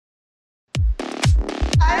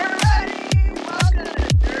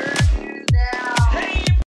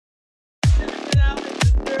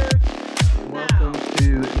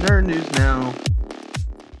News Now.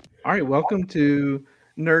 All right, welcome to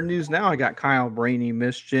Nerd News Now. I got Kyle, Brainy,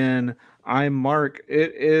 Miss Jen. I'm Mark.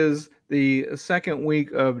 It is the second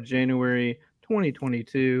week of January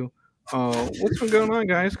 2022. What's been going on,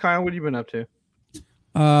 guys? Kyle, what have you been up to?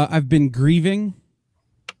 I've been grieving.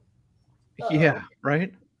 Yeah,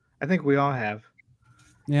 right? I think we all have.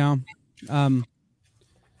 Yeah. The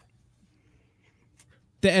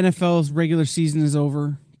NFL's regular season is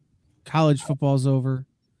over. College football's over.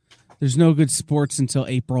 There's no good sports until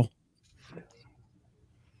April.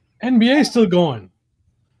 NBA is still going.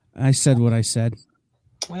 I said what I said.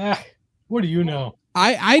 What do you know?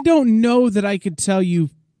 I don't know that I could tell you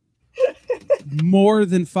more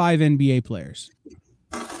than 5 NBA players.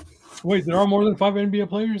 Wait, there are more than 5 NBA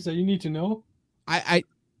players that you need to know?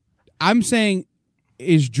 I'm saying,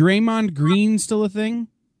 is Draymond Green still a thing?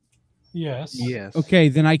 Yes. Yes. Okay,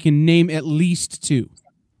 then I can name at least 2.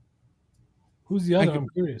 Who's the other? I'm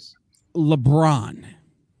curious. LeBron.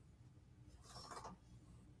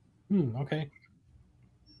 Okay.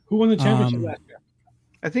 Who won the championship last year?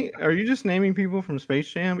 I think, are you just naming people from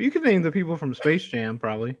Space Jam? You could name the people from Space Jam,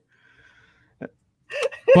 probably.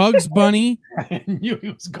 Bugs Bunny. I knew he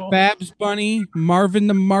was going. Babs Bunny. Marvin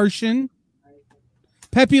the Martian.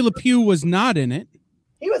 Pepe Le Pew was not in it.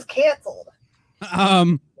 He was canceled.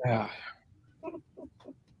 Yeah.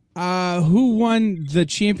 Who won the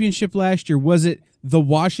championship last year? Was it the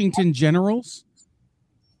Washington Generals?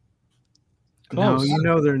 No, Close.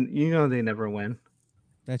 you know they never win.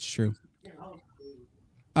 That's true.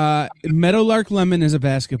 Meadowlark Lemon is a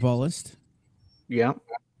basketballist. Yeah.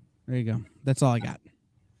 There you go. That's all I got.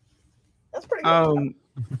 That's pretty good.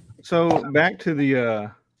 So back to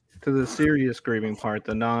the serious grieving part,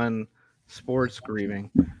 the non-sports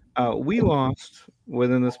grieving. We lost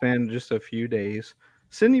within the span of just a few days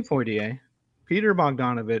Sidney Poitier, Peter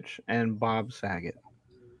Bogdanovich, and Bob Saget.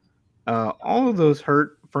 All of those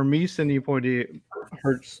hurt. For me, Sidney Poitier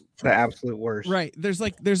hurts the absolute worst. Right. There's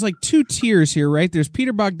like 2 tiers here, right? There's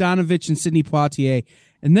Peter Bogdanovich and Sidney Poitier,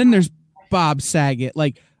 and then there's Bob Saget.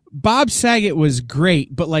 Like, Bob Saget was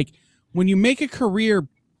great, but like when you make a career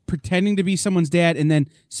pretending to be someone's dad and then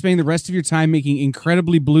spending the rest of your time making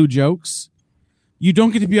incredibly blue jokes, you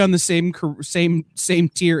don't get to be on the same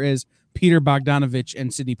tier as Peter Bogdanovich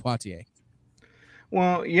and Sidney Poitier.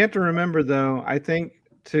 Well, you have to remember, though, I think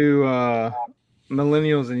to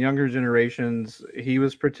millennials and younger generations, he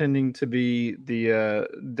was pretending to be the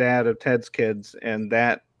dad of Ted's kids, and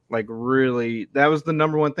that that was the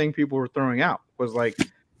number one thing people were throwing out, was like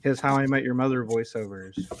his How I Met Your Mother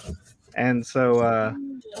voiceovers. And so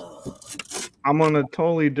I'm on a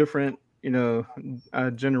totally different,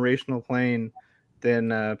 generational plane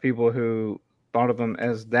than people who thought of him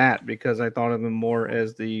as that, because I thought of him more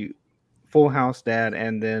as the Full House dad,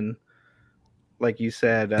 and then, like you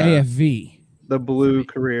said, AFV. The blue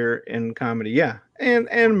career in comedy. Yeah. And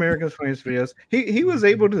America's Funniest Videos. He was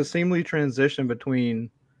able to seamlessly transition between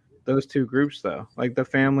those two groups, though, like the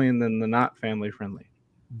family and then the not family friendly.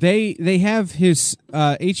 They have his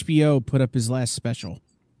HBO put up his last special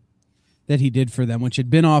that he did for them, which had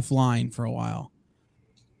been offline for a while.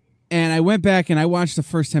 And I went back and I watched the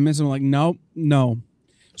first 10 minutes and I'm like, nope, no.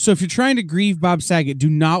 So if you're trying to grieve Bob Saget, do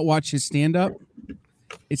not watch his stand-up.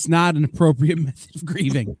 It's not an appropriate method of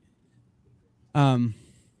grieving. But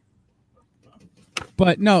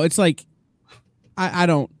no, it's like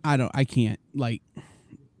I can't, like,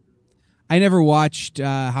 I never watched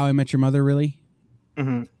How I Met Your Mother, really.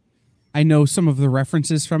 Mm-hmm. I know some of the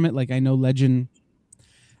references from it, like I know Legend,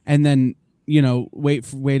 and then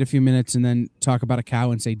wait a few minutes and then talk about a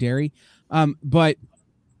cow and say dairy. But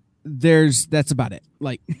that's about it.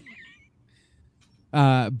 Like,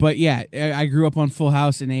 but yeah, I grew up on Full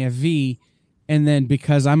House and AFV, and then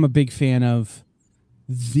because I'm a big fan of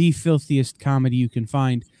the filthiest comedy you can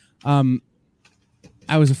find,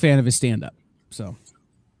 I was a fan of his stand-up. So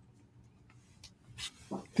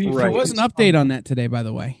there was an update on that today, by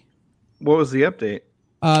the way. What was the update?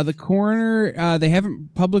 The coroner, they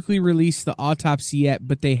haven't publicly released the autopsy yet,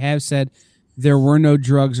 but they have said there were no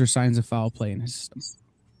drugs or signs of foul play in his system.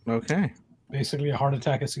 Okay. Basically a heart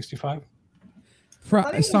attack at 65. He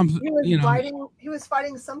was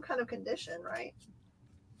fighting some kind of condition, right?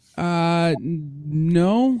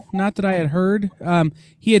 No, not that I had heard.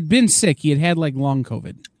 He had been sick. He had like long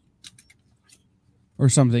COVID or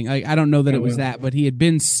something. I don't know that it was that, but he had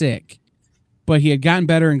been sick. But he had gotten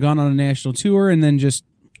better and gone on a national tour, and then just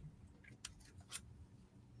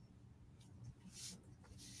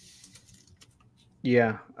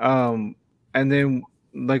yeah. And then,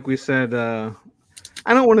 like we said,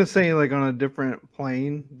 I don't want to say like on a different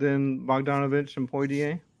plane than Bogdanovich and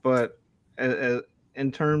Poitier, but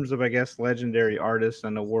in terms of, I guess, legendary artists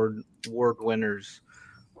and award winners,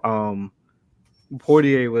 um,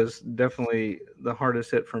 Poitier was definitely the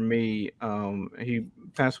hardest hit for me. He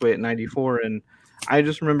passed away at 94, and I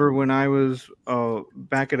just remember when I was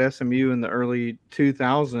back at SMU in the early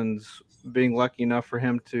 2000s, being lucky enough for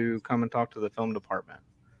him to come and talk to the film department.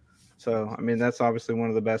 So, I mean, that's obviously one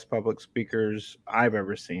of the best public speakers I've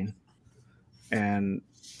ever seen, and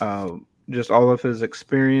uh, just all of his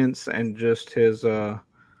experience and just his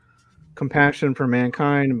compassion for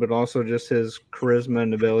mankind, but also just his charisma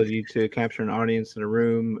and ability to capture an audience in a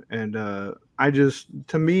room. And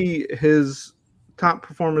to me, his top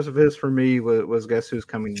performance of his for me was Guess Who's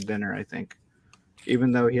Coming to Dinner. I think,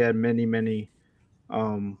 even though he had many,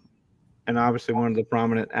 um, and obviously one of the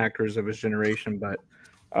prominent actors of his generation, but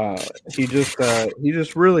he just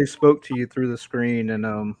really spoke to you through the screen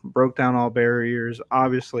and broke down all barriers,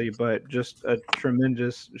 obviously, but just a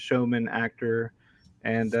tremendous showman, actor,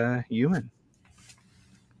 and human.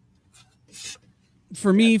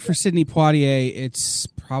 For me, for Sidney Poitier, it's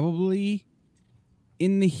probably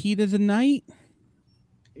In the Heat of the Night.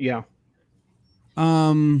 Yeah.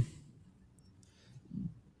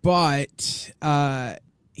 But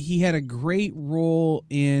he had a great role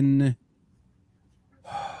in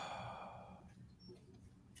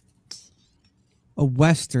a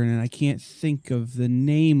Western, and I can't think of the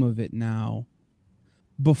name of it now.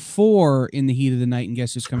 Before In the Heat of the Night and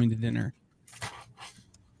Guess Who's Coming to Dinner.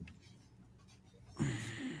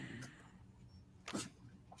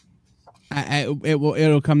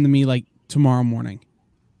 It'll come to me like tomorrow morning.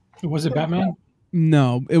 Was it Batman?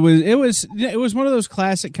 No, it was one of those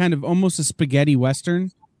classic kind of almost a spaghetti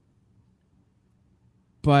Western.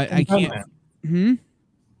 But I can't.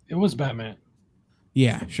 It was Batman.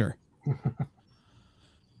 Yeah, sure.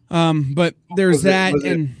 But there's that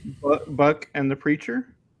and Buck and the Preacher.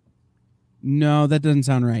 No, that doesn't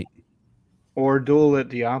sound right. Or Duel at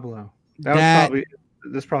Diablo.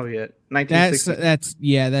 That's probably it. 1960.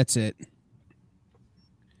 That's it.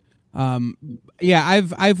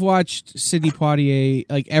 I've watched Sidney Poitier,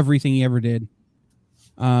 like everything he ever did.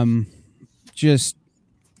 Just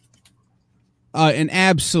an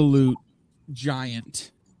absolute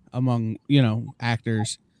giant among,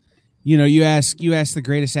 actors. You ask the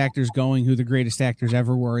greatest actors going who the greatest actors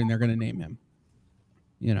ever were, and they're going to name him.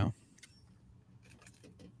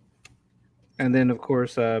 And then, of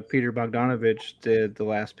course, Peter Bogdanovich did The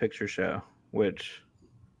Last Picture Show, which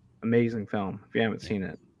amazing film if you haven't seen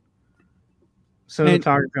it.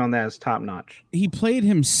 Cinematography on that is top notch. He played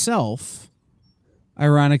himself,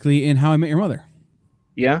 ironically, in How I Met Your Mother.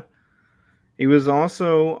 Yeah. He was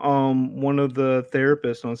also one of the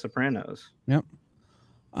therapists on Sopranos. Yep.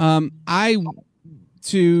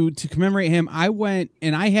 To commemorate him, I went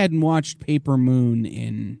and I hadn't watched Paper Moon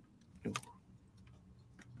in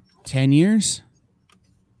 10 years.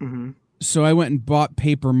 Mm-hmm. So I went and bought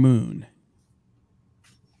Paper Moon,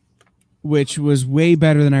 which was way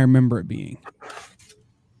better than I remember it being.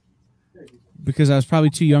 Because I was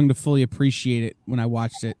probably too young to fully appreciate it when I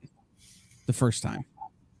watched it the first time.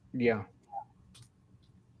 Yeah.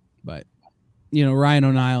 But, Ryan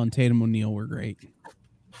O'Neal and Tatum O'Neal were great.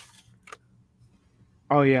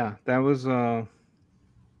 Oh, yeah. That was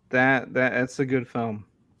that's a good film.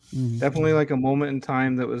 Mm-hmm. Definitely like a moment in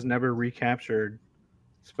time that was never recaptured,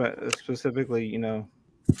 specifically,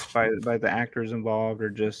 by the actors involved or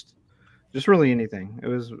just really anything. It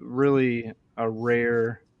was really a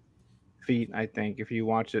rare feat, I think, if you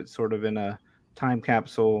watch it sort of in a time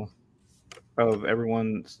capsule of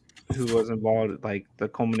everyone who was involved, like the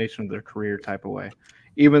culmination of their career type of way.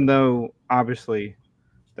 Even though, obviously,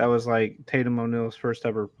 that was like Tatum O'Neal's first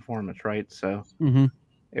ever performance, right? So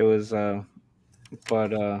It was,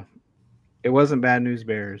 but it wasn't Bad News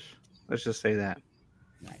Bears. Let's just say that.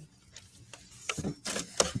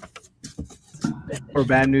 Or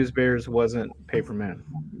Bad News Bears wasn't Paper Moon,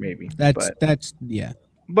 maybe. That's yeah.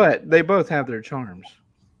 But they both have their charms,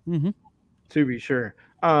 to be sure.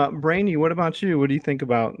 Brainy, what about you? What do you think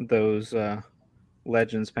about those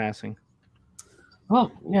legends passing? Well,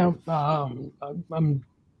 I'm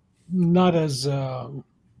not as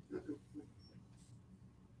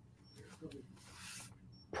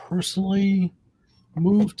personally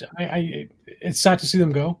moved. It's sad to see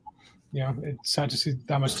them go. It's sad to see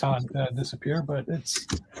that much talent disappear. But it's,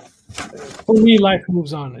 for me, life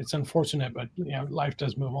moves on. It's unfortunate, but life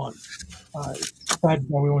does move on. It's sad that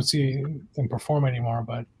we won't see them perform anymore,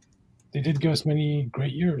 but they did give us many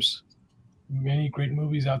great years, many great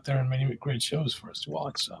movies out there, and many great shows for us to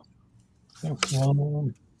watch. So,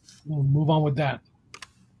 we'll move on with that.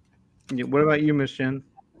 What about you, Miss Jen?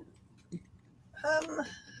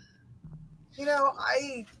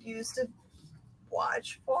 I used to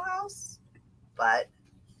watch Full House, but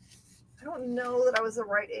I don't know that I was the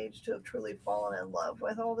right age to have truly fallen in love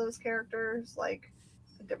with all those characters, like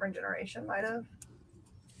a different generation might have.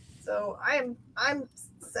 So I'm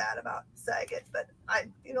sad about Saget, but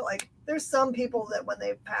there's some people that when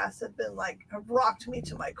they've passed have been have rocked me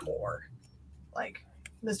to my core, like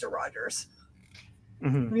Mr. Rogers.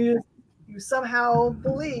 Mm-hmm. You somehow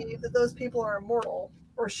believe that those people are immortal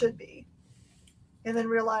or should be, and then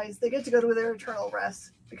realize they get to go to their eternal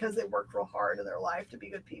rest because they worked real hard in their life to be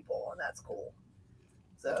good people, and that's cool.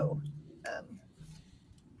 So,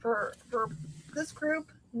 for this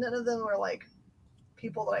group, none of them were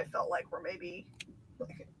people that I felt like were maybe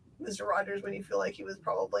like Mr. Rogers when you feel like he was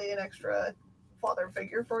probably an extra father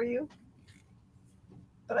figure for you.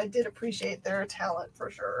 But I did appreciate their talent for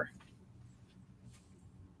sure.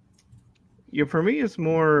 Yeah, for me, it's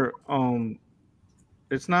more.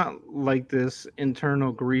 It's not like this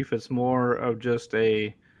internal grief. It's more of just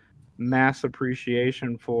a mass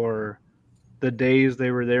appreciation for the days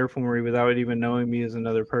they were there for me without even knowing me as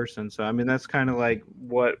another person. So, I mean, that's kind of like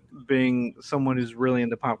what being someone who's really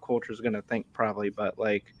into pop culture is going to think, probably. But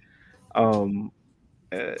um,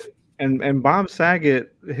 uh, and Bob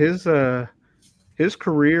Saget, his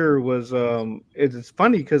career was it's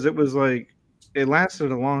funny because it was it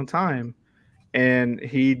lasted a long time, and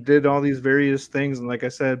he did all these various things, and like I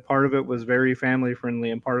said, part of it was very family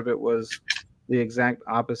friendly and part of it was the exact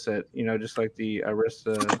opposite, just like the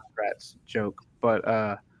aristocrats joke.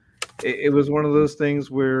 But it was one of those things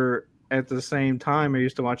where at the same time I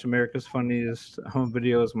used to watch America's Funniest Home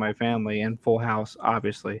Videos with my family and Full House,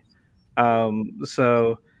 obviously.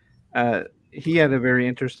 So he had a very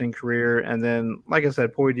interesting career. And then, like I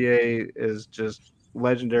said, Poitier is just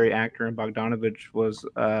legendary actor, and Bogdanovich was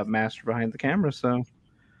master behind the camera. So,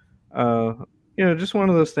 uh, just one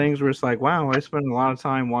of those things where it's like, wow, I spend a lot of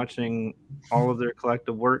time watching all of their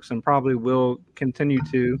collective works, and probably will continue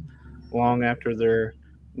to long after they're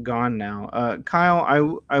gone now.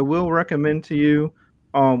 Kyle, I will recommend to you,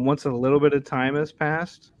 once a little bit of time has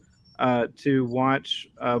passed, to watch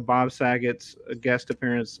Bob Saget's guest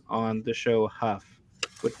appearance on the show Huff,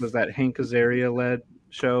 which was that Hank Azaria led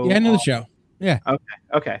show. Yeah, I know the show. Yeah.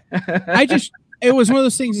 Okay. It was one of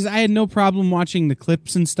those things. Is I had no problem watching the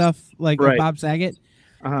clips and stuff of Bob Saget.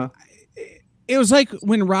 Uh-huh. It was like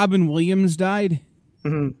when Robin Williams died.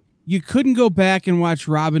 Mm-hmm. You couldn't go back and watch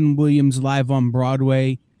Robin Williams live on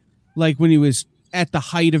Broadway, like when he was at the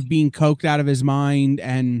height of being coked out of his mind,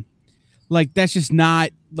 and that's just not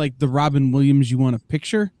like the Robin Williams you want to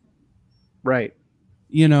picture. Right.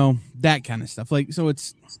 That kind of stuff. So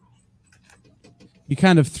it's, you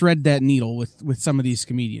kind of thread that needle with some of these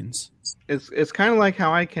comedians. It's kind of like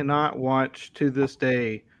how I cannot watch to this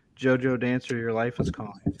day JoJo Dancer, Your Life is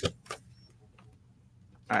Calling.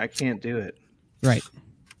 I can't do it. Right.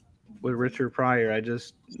 With Richard Pryor, I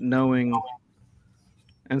just knowing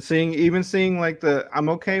and seeing I'm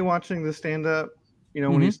okay watching the stand up,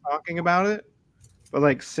 when he's talking about it,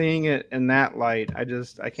 but seeing it in that light,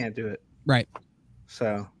 I can't do it. Right.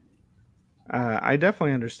 So I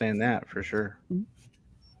definitely understand that for sure.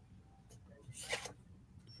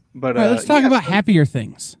 But all right, let's talk about happier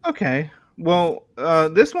things. Okay. Well,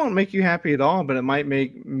 this won't make you happy at all, but it might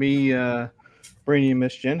make me, Brainy and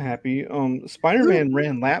Miss Jen, happy. Spider-Man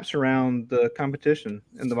ran laps around the competition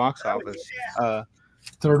in the box office.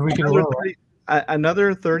 Third week in a row.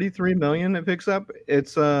 Another 33 million it picks up.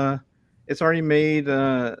 It's already made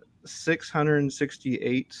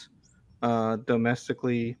 668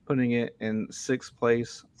 domestically, putting it in 6th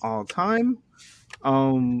place all time.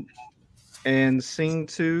 And Sing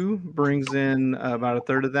 2 brings in about a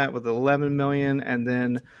third of that with 11 million, and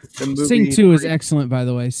then the movie Sing 2 is excellent, by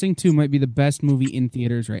the way. Sing 2 might be the best movie in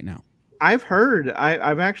theaters right now. I've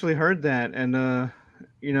actually heard that, and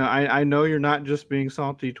I know you're not just being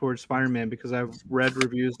salty towards Spider-Man, because I've read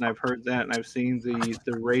reviews and I've heard that, and I've seen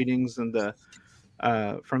the ratings and the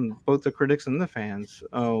from both the critics and the fans.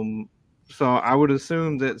 So I would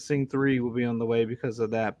assume that Sing 3 will be on the way because of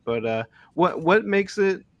that. But what makes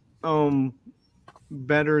it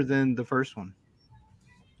better than the first one?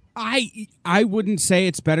 I wouldn't say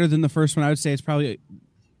it's better than the first one. I would say it's probably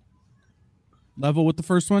level with the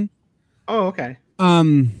first one. Oh, okay.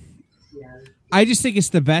 I just think it's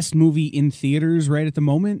the best movie in theaters right at the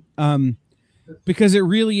moment. Because it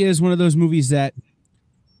really is one of those movies that,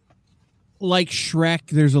 like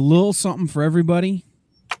Shrek, there's a little something for everybody.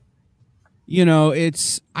 You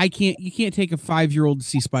can't take a 5-year-old to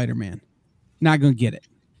see Spider-Man. Not going to get it.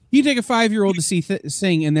 You take a 5-year-old to see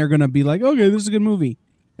Sing, and they're going to be like, okay, this is a good movie.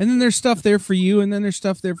 And then there's stuff there for you, and then there's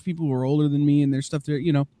stuff there for people who are older than me, and there's stuff there,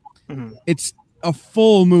 Mhm. It's a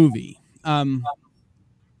full movie.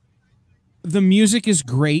 The music is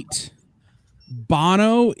great.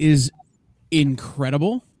 Bono is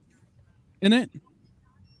incredible in it,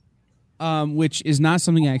 which is not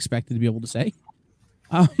something I expected to be able to say.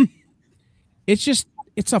 Um,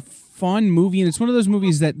 it's a fun movie, and it's one of those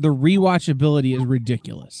movies that the rewatchability is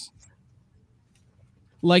ridiculous.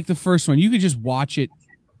 Like the first one, you could just watch it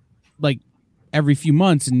like every few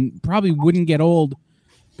months and probably wouldn't get old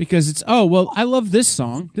because it's, oh, well, I love this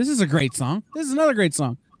song. This is a great song. This is another great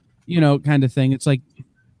song, kind of thing. It's like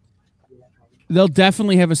they'll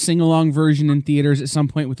definitely have a sing-along version in theaters at some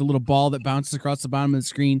point with a little ball that bounces across the bottom of the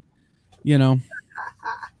screen.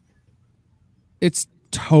 It's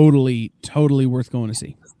totally worth going to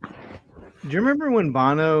see. Do you remember when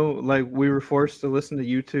Bono, like, we were forced to listen to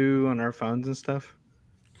U2 on our phones and stuff?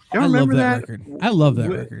 Y'all I love remember that record. I love that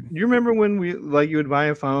record. Do you remember when you would buy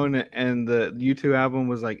a phone and the U2 album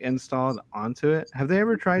was like installed onto it? Have they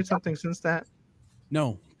ever tried something since that?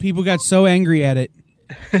 No, people got so angry at it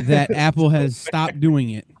that Apple has stopped doing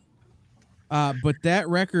it. But that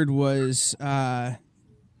record was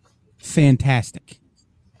fantastic.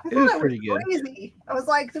 I It was thought pretty good. crazy. I was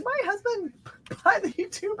like, did my husband buy the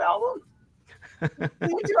YouTube album? The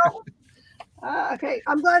YouTube album? Okay,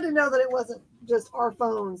 I'm glad to know that it wasn't just our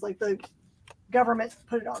phones, like the government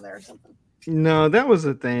put it on there or something. No, that was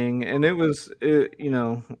a thing, and it was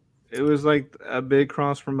like a big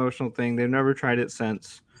cross promotional thing. They've never tried it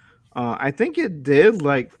since. I think it did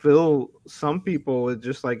like fill some people with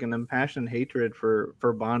just like an impassioned hatred for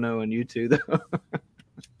Bono and U2 though.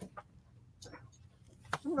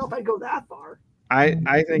 I don't know if I'd go that far.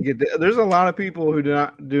 I think it did. There's a lot of people who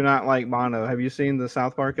do not like Bono. Have you seen the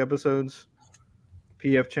South Park episodes?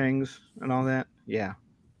 PF Chang's and all that? Yeah.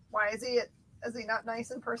 Why is he not nice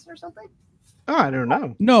in person or something? Oh, I don't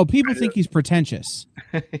know. No, people think he's pretentious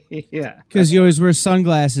Yeah. because he always wears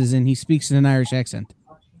sunglasses and he speaks in an Irish accent.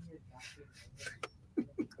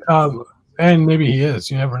 And maybe he is.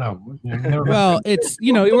 You never know. You never know. Well, it's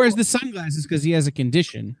he wears the sunglasses because he has a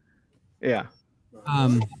condition. Yeah.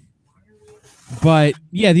 But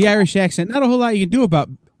yeah, the Irish accent. Not a whole lot you can do about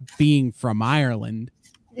being from Ireland.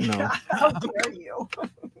 No. Yeah, how dare you?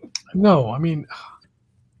 No, I mean,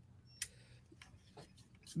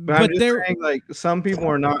 But I'm But just there- saying, like, some people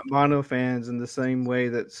are not Bono fans in the same way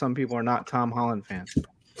that some people are not Tom Holland fans.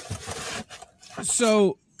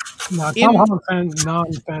 So Tom In- Holland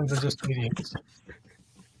non-fans are just idiots.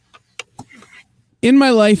 in my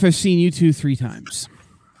life, I've seen U2 3 times.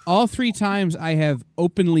 All 3 times I have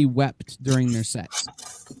openly wept during their sets.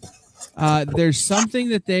 There's something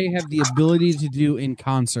that they have the ability to do in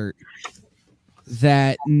concert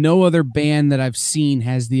that no other band that I've seen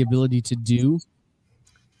has the ability to do,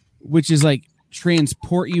 which is like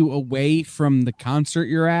transport you away from the concert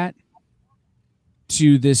you're at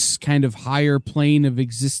to this kind of higher plane of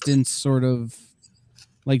existence, sort of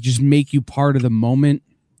like just make you part of the moment.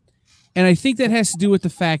 And I think that has to do with the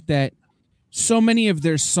fact that so many of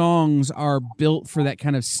their songs are built for that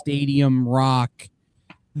kind of stadium rock,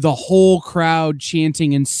 the whole crowd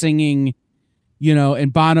chanting and singing,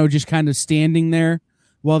 and Bono just kind of standing there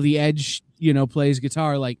while the Edge, plays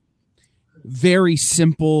guitar, like very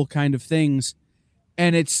simple kind of things.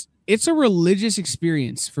 And it's a religious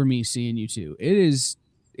experience for me seeing U2.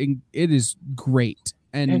 It is great.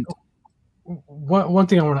 And one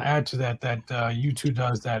thing I want to add to that U2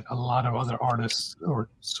 does that a lot of other artists or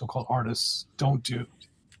so-called artists don't do,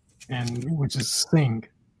 and which is sing,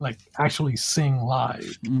 like actually sing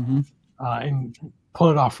live, and pull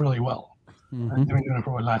it off really well. They've been doing it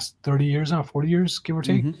for the last 30 years now, 40 years, give or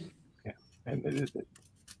take. Yeah, and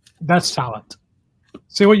that's talent.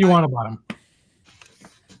 Say what you want about them.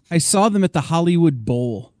 I saw them at the Hollywood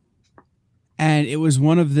Bowl, and it was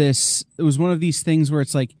one of these things where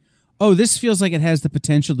it's like, oh, this feels like it has the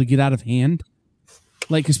potential to get out of hand.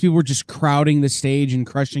 Like, because people were just crowding the stage and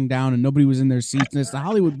crushing down and nobody was in their seats. And it's the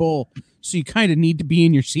Hollywood Bowl, so you kind of need to be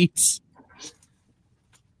in your seats.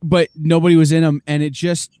 But nobody was in them, and it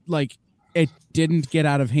just, like, it didn't get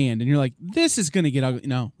out of hand. And you're like, this is going to get ugly.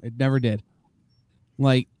 No, it never did.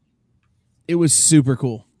 Like, it was super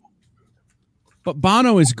cool. But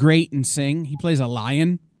Bono is great in sing. He plays a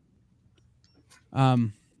lion.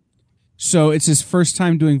 So it's his first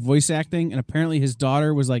time doing voice acting, and apparently his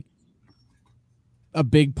daughter was like a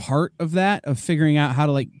big part of that, of figuring out how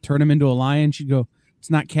to like turn him into a lion. She'd go, "It's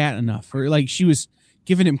not cat enough," or like she was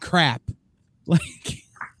giving him crap, like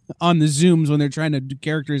on the Zooms when they're trying to do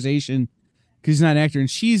characterization because he's not an actor, and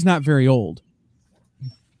she's not very old,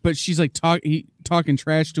 but she's like talking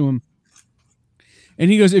trash to him,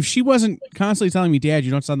 and he goes, "If she wasn't constantly telling me, Dad,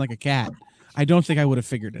 you don't sound like a cat, I don't think I would have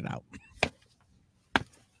figured it out.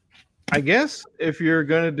 I guess if you're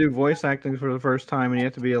going to do voice acting for the first time and you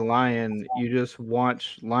have to be a lion, you just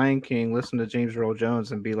watch Lion King, listen to James Earl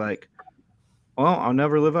Jones, and be like, well, I'll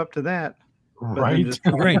never live up to that. But then Right. just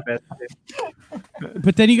try your Right. best.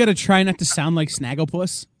 But then you got to try not to sound like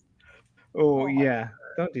Snagglepuss. Oh, yeah.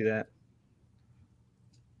 Don't do that.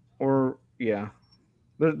 Or, yeah.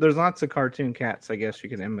 There's lots of cartoon cats, I guess you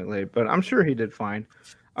can emulate, but I'm sure he did fine.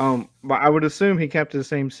 But I would assume he kept his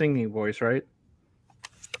same singing voice, right?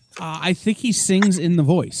 I think he sings in the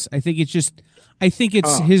voice. I think it's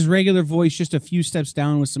Oh. his regular voice, just a few steps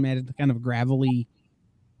down with some added kind of gravelly,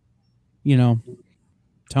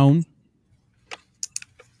 tone.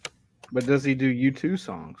 But does he do U2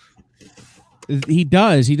 songs? He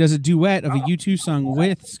does. He does a duet of a U2 song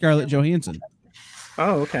with Scarlett Johansson.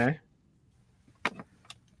 Oh, okay.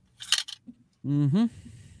 Mm-hmm.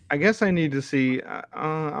 I guess I need to see.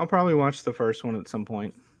 I'll probably watch the first one at some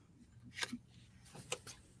point.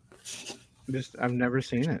 I've never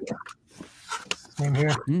seen it. Same here.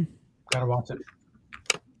 Mm. Gotta watch it.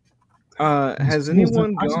 Has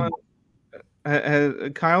anyone gone? Has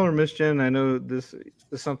Kyle or Miss Jen? I know this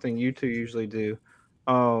is something you two usually do.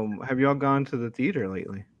 Have y'all gone to the theater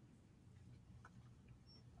lately?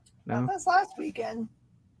 No. That's last weekend.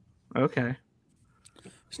 Okay.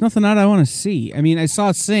 There's nothing out I want to see. I mean, I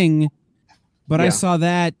saw Sing, but I Yeah. saw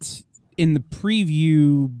that in the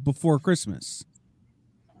preview before Christmas.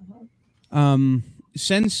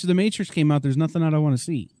 Since The Matrix came out, there's nothing out I want to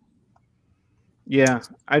see. Yeah,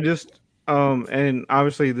 I just and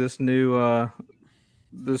obviously this new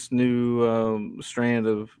strand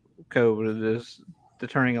of COVID is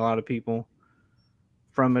deterring a lot of people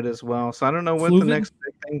from it as well. So I don't know what the Fluvid? next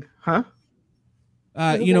big thing, huh?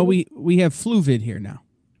 We have Fluvid here now.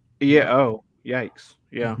 Yeah. Oh, yikes.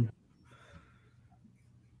 Yeah.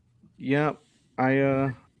 Yep.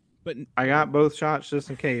 But I got both shots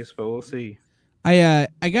just in case, but we'll see. I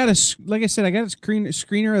got a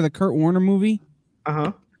screener of the Kurt Warner movie.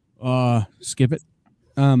 Skip it.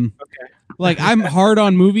 Like I'm hard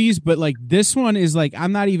on movies, but like this one is like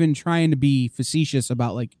I'm not even trying to be facetious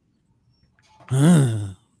about like.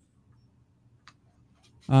 That's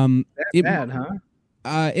It bad, huh?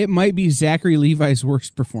 it might be Zachary Levi's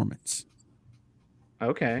worst performance.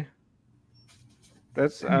 Okay.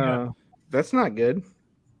 That's not good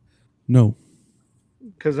No.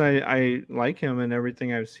 because I like him and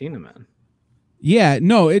everything I've seen him in. Yeah,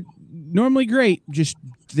 no, it normally great. Just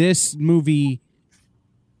this movie,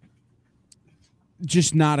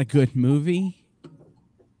 just not a good movie.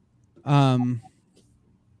 One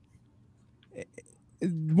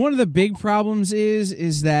of the big problems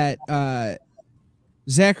is that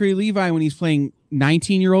Zachary Levi, when he's playing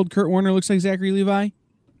 19-year-old Kurt Warner, looks like Zachary Levi.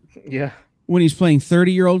 Yeah. When he's playing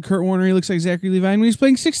 30-year-old Kurt Warner, he looks like Zachary Levi. And when he's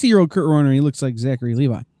playing 60-year-old Kurt Warner, he looks like Zachary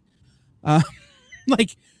Levi.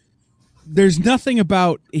 Like, there's nothing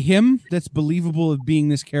about him that's believable of being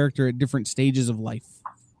this character at different stages of life.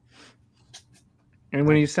 And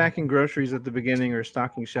when he's sacking groceries at the beginning or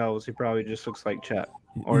stocking shelves, he probably just looks like Chet.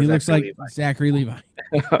 Or He looks like Zachary Zachary Levi.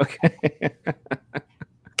 Levi. Okay.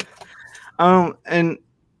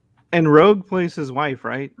 And Rogue plays his wife,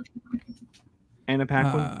 right? Anna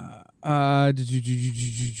Paquin.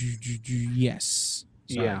 Yes.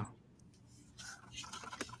 Sorry. Yeah.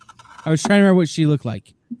 I was trying to remember what she looked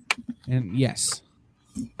like. And yes.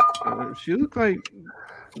 She looked like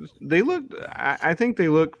they looked. I think they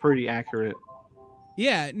look pretty accurate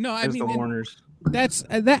Yeah, no, I as mean the Warners. that's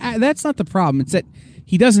not the problem. It's that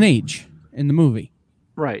he doesn't age in the movie,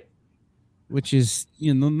 Right. which is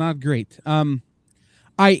not great. I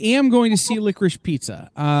am going to see Licorice Pizza.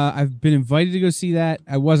 I've been invited to go see that.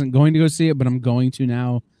 I wasn't going to go see it, but I'm going to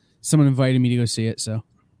now. Someone invited me to go see it, so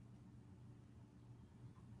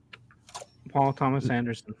Paul Thomas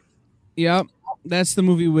Anderson. yep, that's the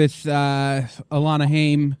movie with Alana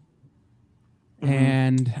Haim, Mm-hmm.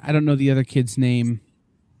 and I don't know the other kid's name.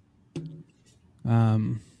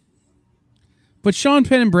 But Sean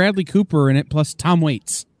Penn and Bradley Cooper are in it, plus Tom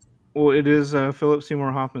Waits. Well, it is Philip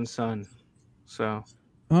Seymour Hoffman's son. So,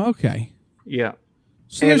 Oh, okay, yeah.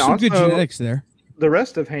 so there's And some good also- genetics there. The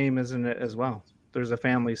rest of Haim is in it as well. There's a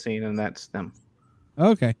family scene, and that's them.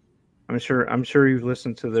 Okay, I'm sure you've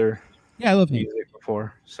listened to their yeah, I love him. music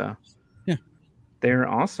before. So, Yeah. they're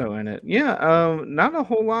also in it. Yeah. Not a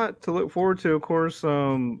whole lot to look forward to. Of course,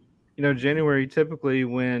 January typically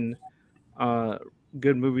when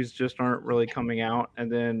good movies just aren't really coming out, and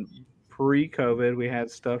then pre-COVID we had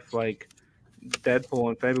stuff like Deadpool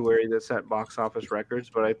in February that set box office records.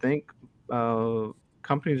 But I think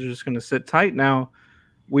companies are just going to sit tight now.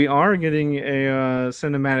 We are getting a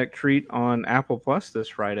cinematic treat on Apple Plus this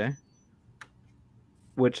Friday,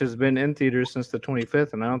 which has been in theaters since the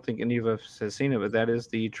 25th, and I don't think any of us has seen it, but that is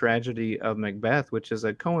The Tragedy of Macbeth, which is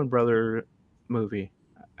a Coen brother movie.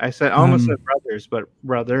 I almost said brothers, but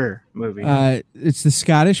brother movie. It's the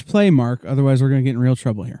Scottish play, Mark. Otherwise, we're going to get in real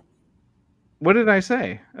trouble here. What did I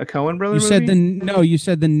say? A Coen brother You movie? You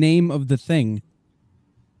said the name of the thing.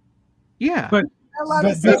 Yeah. But You're not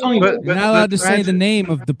allowed to say the name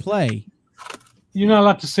of the play. you're not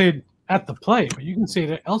allowed to say it at the play, but you can say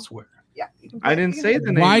it elsewhere. Yeah. I didn't say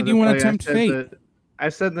the name. Why of do you want to play. tempt fate? I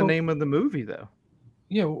said the name of the movie, though.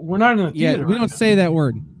 Yeah, we're not in the Yeah, theater. we don't say that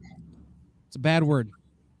word. It's a bad word.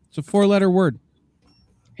 It's a 4-letter word.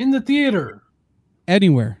 In the theater.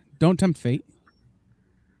 Anywhere. Don't tempt fate.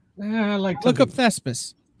 I like Look up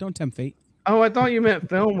Thespis. Don't tempt fate. Oh, I thought you meant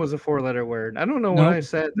film was a 4-letter word. I don't know Nope. what I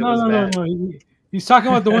said that was bad. No. He's talking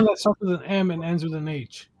about the one that starts with an M and ends with an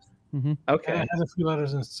H. Mm-hmm. Okay. And it has a few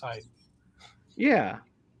letters inside. Yeah.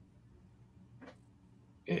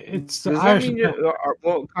 It's the Does that Irish. mean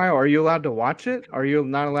well, Kyle, are you allowed to watch it? Or are you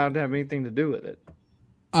not allowed to have anything to do with it?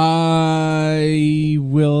 I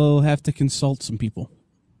will have to consult some people.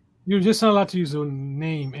 You're just not allowed to use the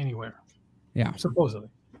name anywhere. Yeah. Supposedly.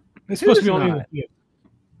 It's supposed to be only in the not? theater.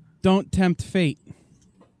 Don't tempt fate.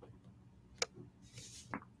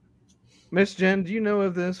 Miss Jen, do you know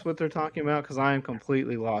of this, what they're talking about? Because I am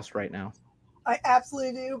completely lost right now. I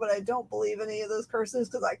absolutely do, but I don't believe any of those curses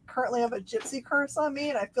because I currently have a gypsy curse on me,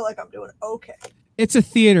 and I feel like I'm doing okay. It's a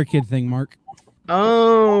theater kid thing, Mark.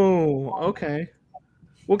 Oh, okay.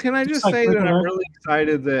 Well, can I just like say that I'm regular- really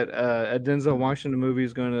excited that a Denzel Washington movie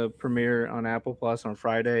is going to premiere on Apple Plus on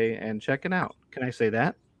Friday, and check it out. Can I say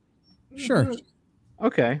that? Sure. Mhm.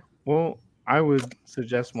 Okay. Well, I would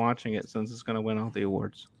suggest watching it since it's going to win all the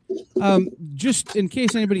awards. Just in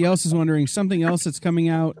case anybody else is wondering, something else that's coming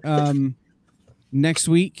out next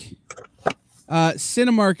week.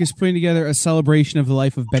 Cinemark is putting together a celebration of the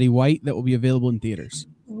life of Betty White that will be available in theaters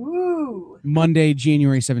Woo! Monday,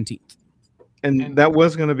 January 17th. And that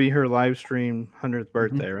was going to be her live stream 100th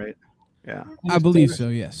birthday, right? Yeah. I believe so,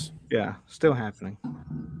 yes. Yeah. Still happening.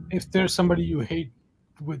 If there's somebody you hate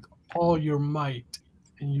with all your might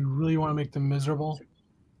and you really want to make them miserable,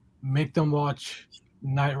 make them watch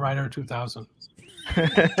Knight Rider 2000.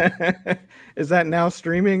 Is that now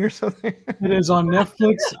streaming or something? It is on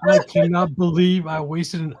Netflix. I cannot believe I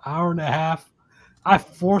wasted an hour and a half. I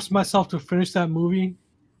forced myself to finish that movie.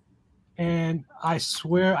 And I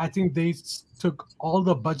swear, I think they took all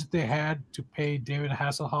the budget they had to pay David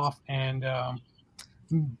Hasselhoff and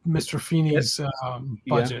Mr. Feeney's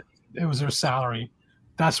budget. It was their salary.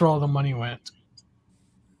 That's where all the money went.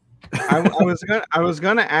 I was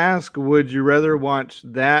gonna ask, would you rather watch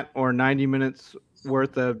that or 90 minutes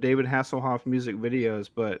worth of David Hasselhoff music videos?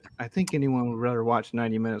 But I think anyone would rather watch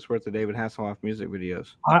 90 minutes worth of David Hasselhoff music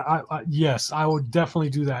videos. Yes, I would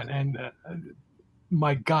definitely do that. And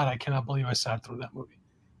my God, I cannot believe I sat through that movie.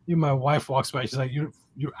 Even my wife walks by. She's like, "You're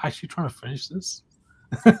actually trying to finish this?"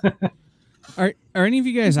 Are any of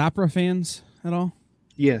you guys opera fans at all?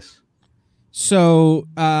 Yes. So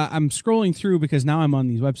I'm scrolling through because now I'm on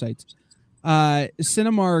these websites.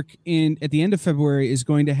 Cinemark at the end of February is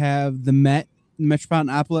going to have the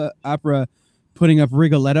Metropolitan Opera putting up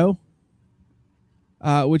Rigoletto,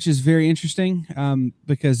 which is very interesting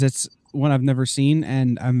because that's one I've never seen,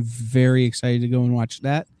 and I'm very excited to go and watch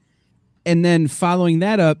that. And then following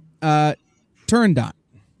that up, Turandot.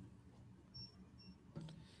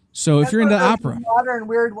 So if That's you're one into of those opera, modern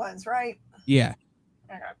weird ones, right? yeah.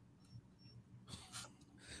 Okay.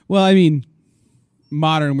 Well, I mean,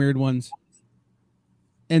 modern weird ones.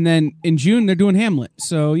 And then in June they're doing Hamlet,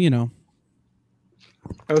 so you know.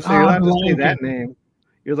 Oh, so you're allowed to say Lion that King. name.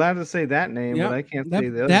 You're allowed to say that name, Yep. but I can't say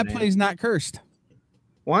the other that name. play's not cursed.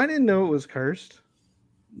 Well, I didn't know it was cursed.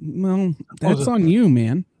 Well, that's on you,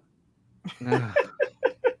 man.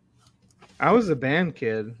 I was a band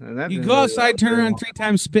kid, and that You didn't go really outside, work turn very around well. 3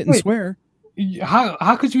 times, spit and Wait. swear.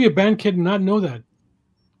 How could you be a band kid and not know that?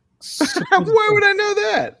 Why would I know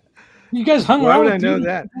that? You guys hung Why around would with I know dudes-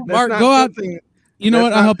 that? That's Mark, not go out. something- You know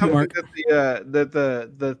that's what? I'll not help you, Mark. something That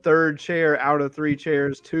the third chair out of 3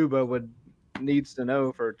 chairs tuba needs to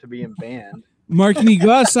know to be in band. Mark, you go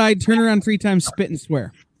outside, turn around 3 times, spit and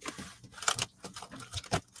swear.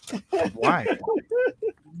 Why?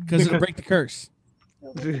 Because it'll break the curse.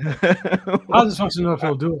 I just want to know if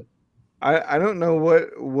he'll do it. I don't know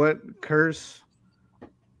what curse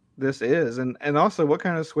this is, and also what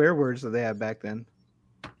kind of swear words did they have back then?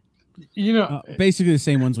 You know, Basically the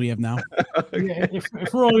same ones we have now. yeah,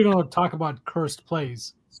 if we're only going to talk about cursed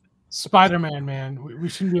plays, Spider-Man, man. We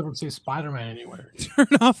shouldn't be able to say Spider-Man anywhere. Turn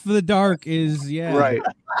off the dark is yeah. Right.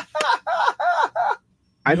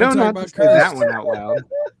 I don't know talk not to about say that cursed. one out loud.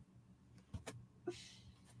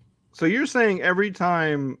 So you're saying every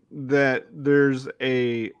time that there's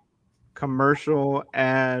a commercial,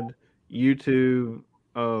 ad, YouTube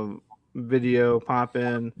video pop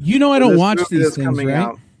in, You know I or don't this watch movie these that's things, coming right?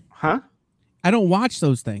 out, huh? I don't watch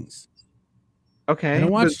those things. Okay, I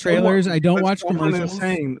don't watch but trailers. I don't but watch someone is commercials.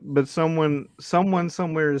 saying, but someone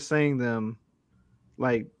somewhere is saying them,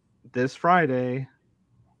 like this Friday,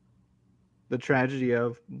 the tragedy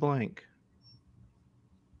of blank.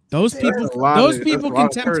 Those There's people, a lot those of- that's people a can lot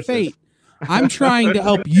of tempt curses. fate. I'm trying to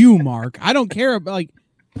help you, Mark. I don't care about like.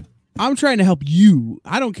 I'm trying to help you.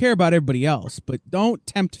 I don't care about everybody else, but don't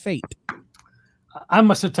tempt fate. I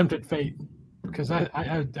must have tempted fate because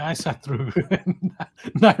I sat through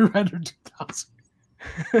Knight Rider 2000.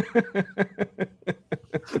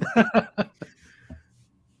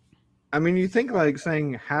 I mean, you think like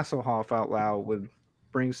saying Hasselhoff out loud would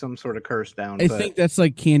bring some sort of curse down. I but think that's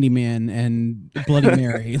like Candyman and Bloody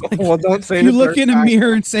Mary. Like, well, don't say if you the look third in a time.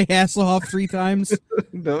 mirror and say Hasselhoff 3 times.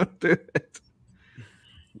 Don't do it.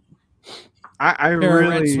 I Pair of red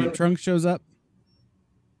really swim trunks shows up.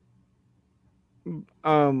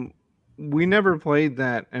 we never played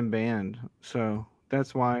that in band, so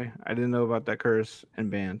that's why I didn't know about that curse in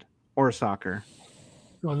band or soccer.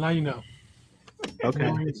 Well, now you know.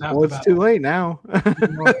 Okay. Now it's half Well, the it's too late now. battle.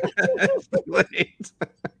 It's too late.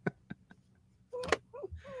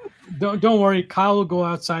 Don't worry. Kyle will go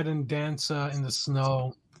outside and dance in the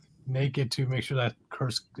snow naked to make sure that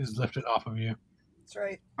curse is lifted off of you. That's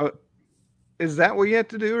right. Is that what you have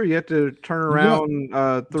to do, or you have to turn Yeah.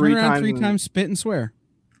 around three Turn around times? 3 and- times, spit and swear.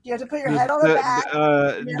 You have to put your head on the back. you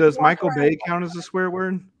have Does to walk Michael around. Bay count as a swear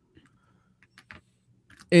word?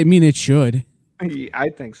 I mean, it should. I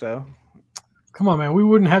think so. Come on, man. We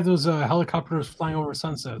wouldn't have those helicopters flying over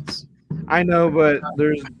sunsets. I know, but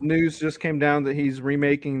there's news just came down that he's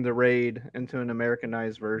remaking The Raid into an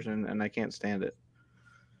Americanized version, and I can't stand it.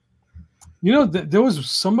 You know, there was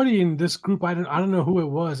somebody in this group. I don't know who it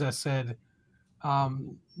was that said,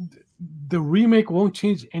 the remake won't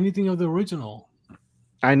change anything of the original.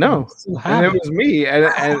 I know, Still and have it it. was me,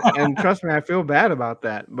 and trust me, I feel bad about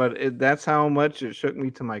that. But that's how much it shook me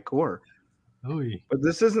to my core. Oy. But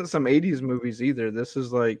this isn't some '80s movies either. This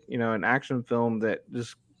is like an action film that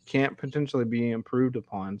just can't potentially be improved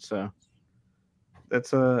upon. So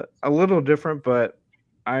that's a little different, but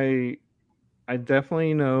I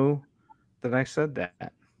definitely know that I said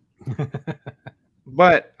that.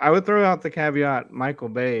 But I would throw out the caveat: Michael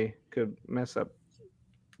Bay could mess up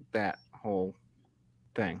that whole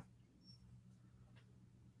thing.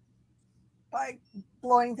 By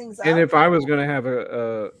blowing things up. And if I was going to have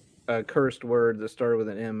a cursed word that started with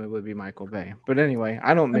an M, it would be Michael Bay. But anyway,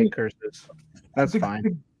 I don't make curses. That's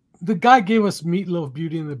fine. The guy gave us Meatloaf,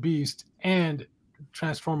 Beauty and the Beast, and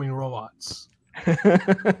Transforming Robots.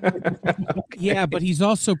 Yeah, but he's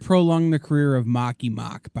also prolonged the career of Mocky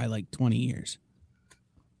Mock by like 20 years.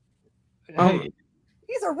 Hey,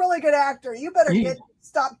 He's a really good actor. You better He-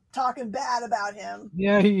 stop talking bad about him.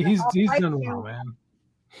 yeah, he's I'll fight done you. well, man.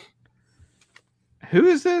 Who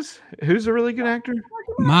is this? Who's a really good actor?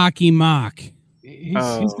 Mocky Mock. He's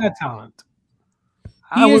Oh. got talent.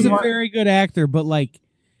 He is a wouldn't- very good actor, but like,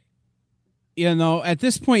 at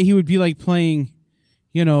this point he would be like playing,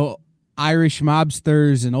 Irish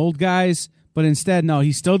mobsters and old guys, but instead, no,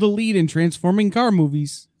 he's still the lead in transforming car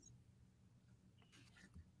movies.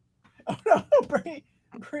 Oh no, Brainy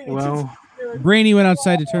Well, Brainy went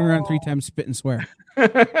outside to turn around 3 times, spit and swear.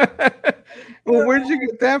 well, where'd you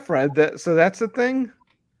get that from? So that's the thing?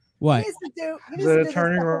 What? The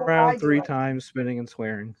turning around 3 times, spinning and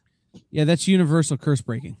swearing. Yeah, that's universal curse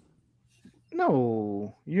breaking.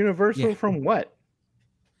 No. Universal Yeah. from what?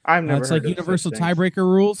 I've never It's heard like of such universal things. tiebreaker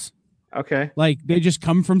rules. Okay. Like they just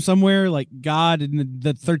come from somewhere. Like God in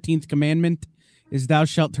the 13th commandment is thou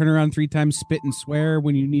shalt turn around 3 times, spit and swear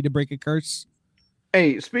when you need to break a curse.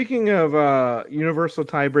 Hey, speaking of universal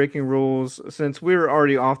tie-breaking rules, since we were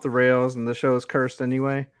already off the rails and the show is cursed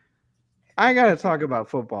anyway, I gotta talk about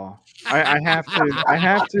football. I have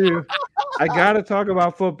to. I gotta talk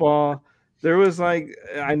about football. There was I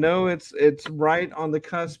know it's right on the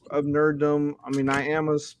cusp of nerddom. I mean, I am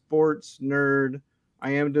a sports nerd.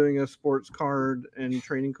 I am doing a sports card and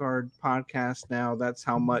trading card podcast now. That's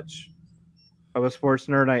how much of a sports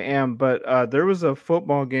nerd I am. But there was a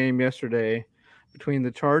football game yesterday between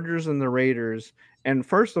the Chargers and the Raiders. And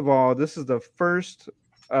first of all, this is the first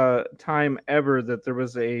time ever that there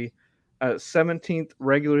was a 17th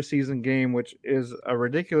regular season game, which is a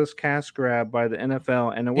ridiculous cash grab by the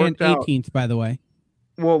NFL, and it And worked out. 18th, by the way.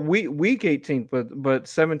 Well, week 18th, but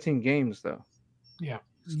 17 games though. Yeah.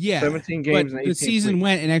 Yeah. 17 games But in the 18 season weeks.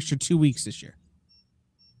 went an extra 2 weeks this year.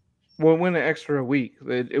 Well, it went an extra week.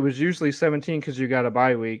 It was usually 17 because you got a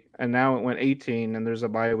bye week, and now it went 18, and there's a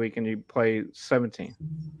bye week, and you play 17.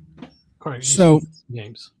 Correct. So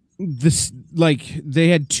games. this, like, they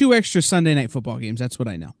had 2 extra Sunday night football games. That's what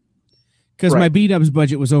I know. Because my Right. B-Dubs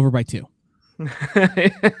budget was over by 2.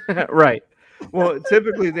 Right. Well,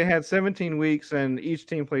 typically they had 17 weeks, and each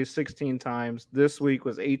team plays 16 times. This week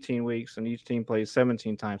was 18 weeks, and each team plays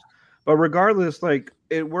 17 times. But regardless, like,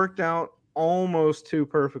 it worked out almost too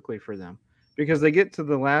perfectly for them because they get to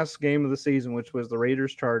the last game of the season, which was the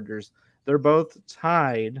Raiders Chargers. They're both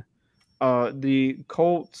tied. The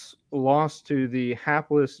Colts lost to the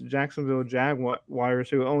hapless Jacksonville Jaguars,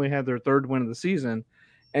 who only had their 3rd win of the season.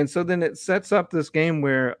 And so then it sets up this game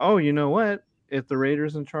where, oh, you know what? If the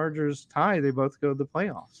Raiders and Chargers tie, they both go to the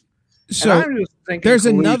playoffs. So I'm just thinking there's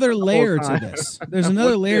Khalif another the whole layer to time. this. There's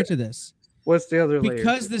another What's layer the- to this. What's the other layer?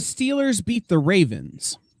 Because the Steelers beat the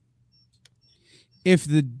Ravens. If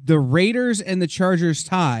the Raiders and the Chargers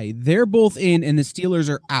tie, they're both in and the Steelers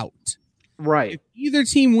are out. Right. If either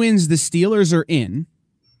team wins, the Steelers are in.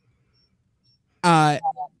 But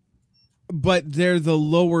they're the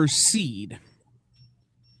lower seed.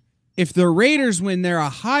 If the Raiders win, they're a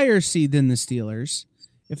higher seed than the Steelers.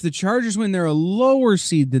 If the Chargers win, they're a lower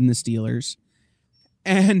seed than the Steelers.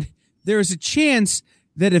 And there's a chance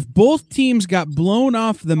that if both teams got blown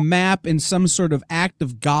off the map in some sort of act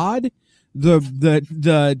of God,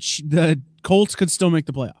 the Colts could still make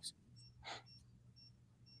the playoffs.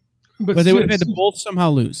 But they would have had to both somehow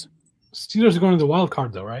lose. Steelers are going to the wild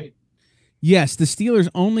card, though, right? Yes, the Steelers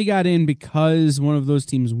only got in because one of those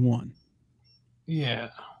teams won. Yeah.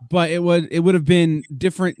 But it would have been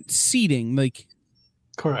different seeding. Like,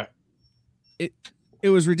 Correct. it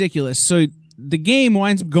was ridiculous. So the game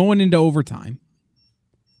winds up going into overtime.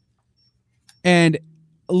 And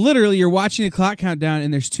literally you're watching the clock count down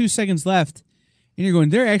and there's 2 seconds left and you're going,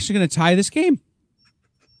 they're actually going to tie this game.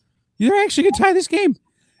 They're actually going to tie this game.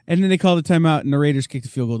 And then they call the timeout and the Raiders kick the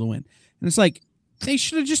field goal to win. And it's like, they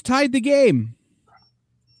should have just tied the game.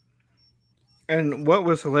 And what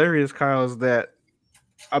was hilarious, Kyle, is that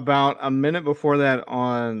about a minute before that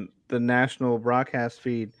on the national broadcast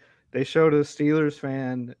feed, they showed a Steelers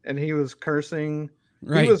fan and he was cursing.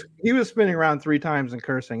 Right. He was spinning around 3 times and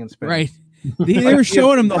cursing and spinning. Right. They were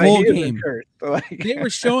showing him the whole game. Like, They were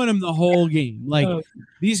showing him the whole game. Like,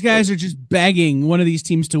 these guys are just begging one of these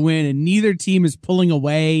teams to win, and neither team is pulling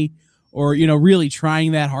away or, really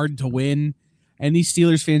trying that hard to win. And these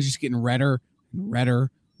Steelers fans just getting redder.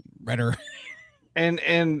 and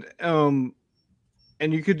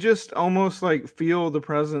you could just almost like feel the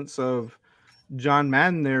presence of John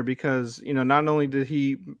Madden there because, not only did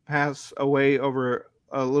he pass away over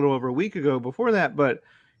a little over a week ago before that, but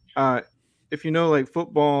if you know like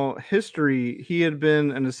football history, he had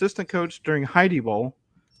been an assistant coach during Heidi Bowl,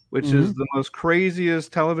 which is the most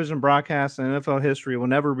craziest television broadcast in NFL history. Will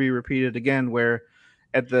never be repeated again, where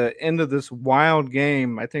at the end of this wild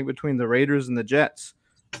game, I think between the Raiders and the Jets,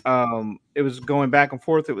 it was going back and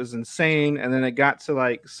forth. It was insane. And then it got to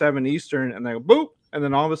like 7 Eastern and they go boop. And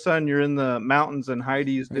then all of a sudden you're in the mountains and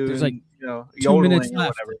Heidi's doing, There's like 2 yodeling minutes or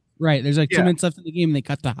left. whatever. Right. There's like 2 Yeah. minutes left in the game and they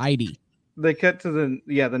cut to Heidi. They cut to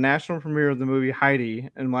the national premiere of the movie Heidi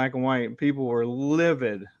in black and white. People were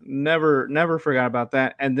livid. Never forgot about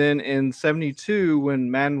that. And then in 72, when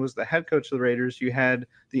Madden was the head coach of the Raiders, you had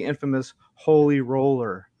the infamous Holy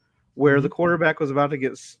Roller, where the quarterback was about to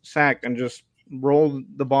get sacked and just rolled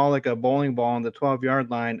the ball like a bowling ball on the 12-yard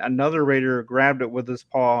line. Another Raider grabbed it with his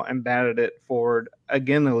paw and batted it forward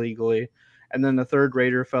again illegally. And then the third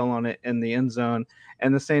Raider fell on it in the end zone,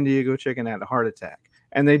 and the San Diego Chicken had a heart attack.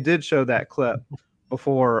 And they did show that clip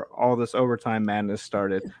before all this overtime madness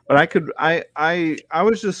started. But I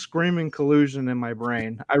was just screaming collusion in my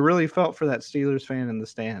brain. I really felt for that Steelers fan in the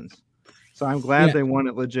stands. So I'm glad they won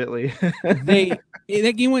it legitly.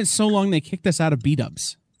 That game went so long they kicked us out of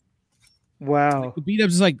B-Dubs. Wow. The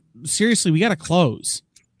B-Dubs is like, seriously, we got to close.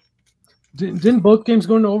 Didn't both games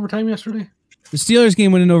go into overtime yesterday? The Steelers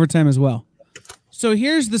game went in overtime as well. So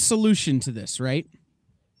here's the solution to this, right?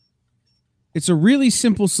 It's a really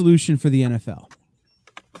simple solution for the NFL.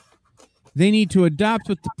 They need to adopt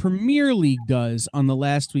what the Premier League does on the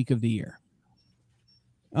last week of the year.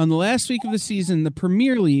 On the last week of the season, the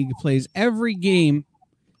Premier League plays every game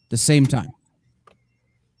the same time.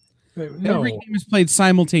 No. Every game is played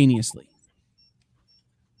simultaneously.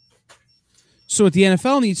 So what the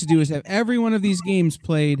NFL needs to do is have every one of these games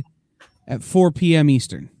played at 4 p.m.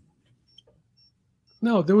 Eastern.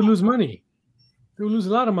 No, they would lose money. They would lose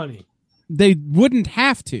a lot of money. They wouldn't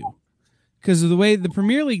have to, because of the way the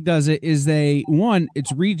Premier League does it is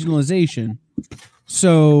it's regionalization.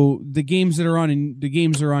 So the games are on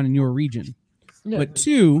in your region. Yeah. But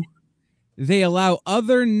 2, they allow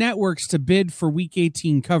other networks to bid for Week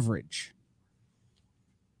 18 coverage.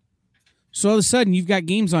 So all of a sudden, you've got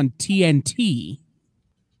games on TNT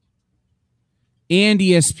and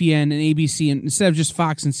ESPN and ABC, and instead of just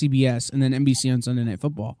Fox and CBS and then NBC on Sunday Night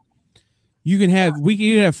Football. You can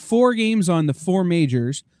have 4 games on the 4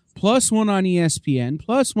 majors, plus 1 on ESPN,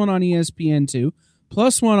 plus 1 on ESPN2,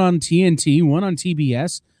 plus 1 on TNT, 1 on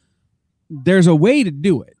TBS. There's a way to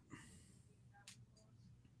do it.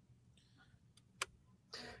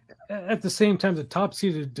 At the same time, the top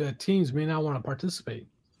seeded teams may not want to participate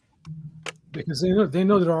because they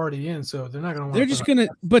know they're already in, so they're not going to want. They're just going to,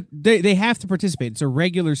 but they have to participate. It's a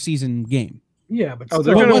regular season game. Yeah, but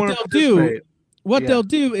they're going to what want they'll to do, participate. what they'll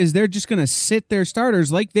do is they're just going to sit their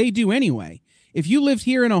starters like they do anyway. If you lived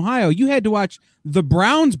here in Ohio, you had to watch the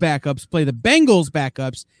Browns backups play the Bengals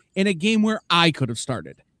backups in a game where I could have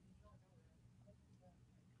started.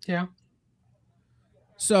 Yeah.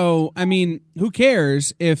 So, I mean, who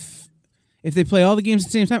cares if they play all the games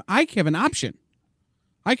at the same time? I have an option.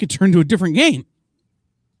 I could turn to a different game.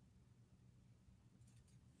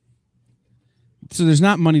 So there's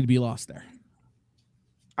not money to be lost there.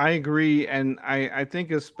 I agree, and I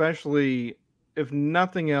think especially if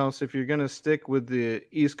nothing else, if you're going to stick with the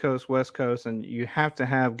East Coast, West Coast, and you have to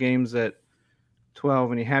have games at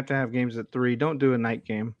 12 and you have to have games at 3, don't do a night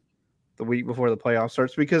game the week before the playoffs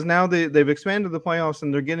starts, because now they've expanded the playoffs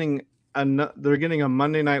and they're getting a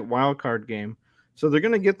Monday night wild card game. So they're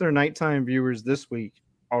going to get their nighttime viewers this week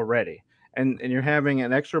already. And you're having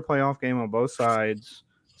an extra playoff game on both sides.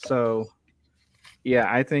 So yeah,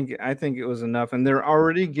 I think it was enough, and they're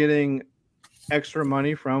already getting extra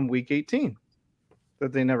money from week 18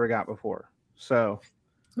 that they never got before. So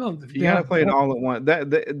you got to play it all at once.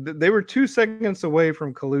 They were 2 seconds away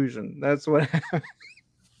from collusion. That's what happened.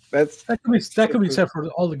 That could be said for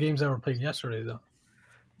all the games that were played yesterday,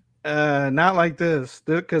 though. Not like this,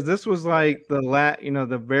 because this was like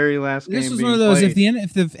the very last game. This was one of those. Played.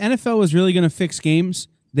 If the NFL was really going to fix games,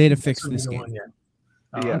 they'd have fixed this game. One, yeah.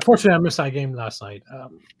 Unfortunately, I missed that game last night.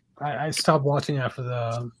 I stopped watching after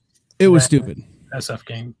the. It was stupid. SF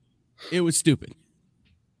game. It was stupid.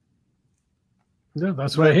 Yeah,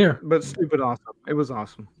 that's what I hear. But stupid awesome. It was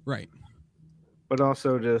awesome. Right. But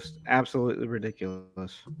also just absolutely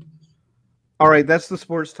ridiculous. All right, that's the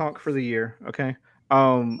sports talk for the year. Okay.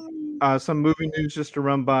 Some movie news just to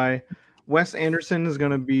run by. Wes Anderson is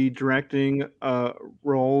going to be directing a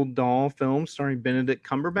Roald Dahl film starring Benedict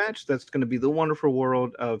Cumberbatch. That's going to be The Wonderful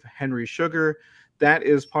World of Henry Sugar. That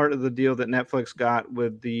is part of the deal that Netflix got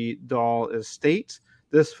with the Dahl estate.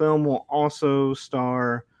 This film will also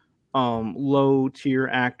star low-tier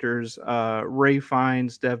actors Ray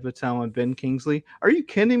Fiennes, Dev Patel, and Ben Kingsley. Are you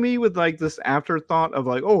kidding me with like this afterthought of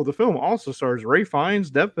like, oh, the film also stars Ray Fiennes,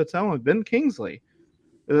 Dev Patel, and Ben Kingsley?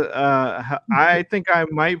 I think I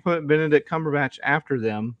might put Benedict Cumberbatch after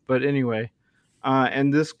them, but anyway.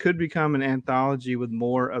 And this could become an anthology with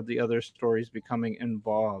more of the other stories becoming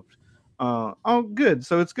involved. Oh, good.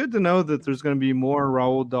 So it's good to know that there's going to be more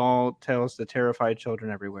Roald Dahl tales to terrify children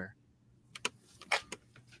everywhere.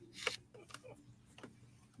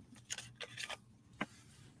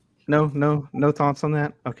 No thoughts on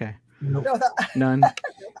that? Okay. Nope. None.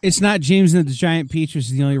 It's not James and the Giant Peach, which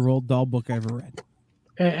is the only Roald Dahl book I ever read.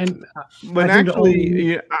 But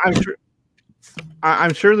actually,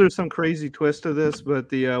 I'm sure there's some crazy twist to this, but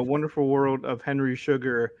the Wonderful World of Henry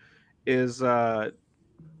Sugar is the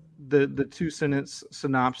 2-sentence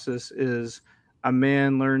synopsis is a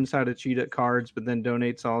man learns how to cheat at cards, but then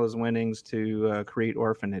donates all his winnings to create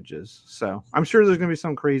orphanages. So I'm sure there's going to be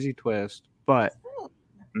some crazy twist, but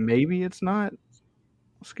maybe it's not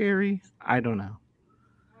scary. I don't know.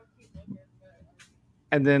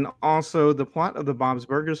 And then also the plot of the Bob's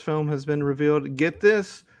Burgers film has been revealed. Get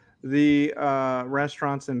this, the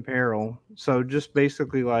restaurant's in peril. So just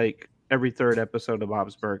basically like every third episode of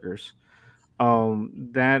Bob's Burgers.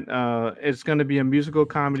 It's going to be a musical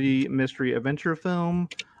comedy mystery adventure film.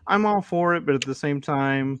 I'm all for it, but at the same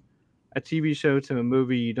time, a TV show to a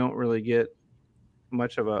movie, you don't really get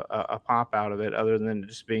much of a pop out of it other than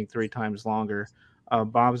just being 3 times longer.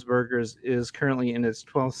 Bob's Burgers is currently in its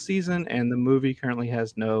 12th season, and the movie currently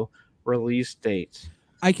has no release date.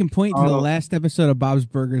 I can point to the last episode of Bob's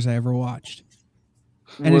Burgers I ever watched.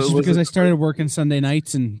 And it's just because I started working Sunday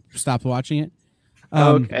nights and stopped watching it.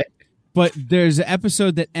 Okay. But there's an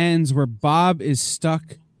episode that ends where Bob is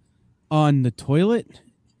stuck on the toilet,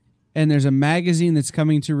 and there's a magazine that's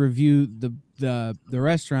coming to review the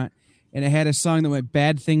restaurant, and it had a song that went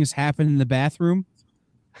 "Bad Things Happen in the Bathroom."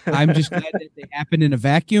 I'm just glad that they happened in a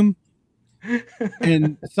vacuum.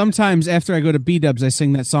 And sometimes after I go to B-dubs, I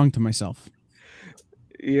sing that song to myself.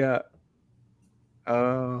 Yeah.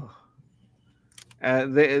 They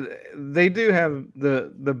do have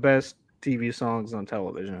the best TV songs on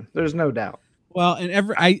television. There's no doubt. Well,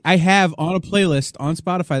 and I have on a playlist on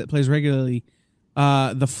Spotify that plays regularly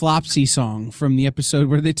the Flopsy song from the episode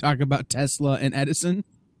where they talk about Tesla and Edison.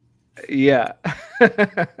 Yeah.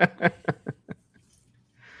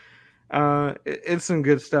 It's some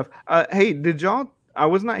good stuff. Hey, did y'all? I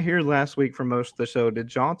was not here last week for most of the show.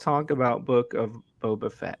 Did y'all talk about Book of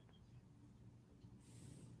Boba Fett?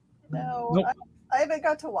 No, Nope. I haven't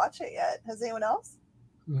got to watch it yet. Has anyone else?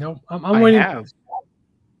 Nope. I'm I waiting. have.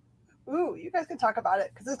 Ooh, you guys can talk about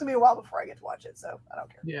it because it's gonna be a while before I get to watch it, so I don't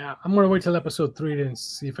care. Yeah, I'm gonna wait till episode 3 to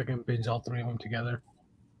see if I can binge all 3 of them together.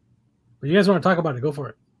 But you guys want to talk about it? Go for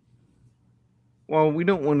it. Well, we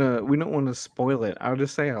don't want to spoil it. I'll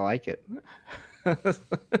just say I like it.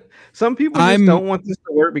 Some people just don't want this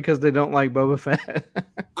to work because they don't like Boba Fett.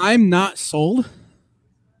 I'm not sold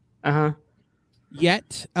Uh-huh.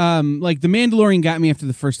 yet. Like The Mandalorian got me after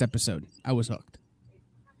the first episode. I was hooked.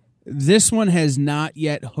 This one has not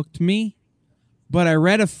yet hooked me, but I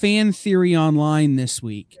read a fan theory online this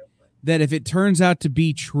week that if it turns out to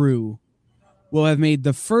be true, we'll have made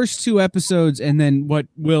the first 2 episodes and then what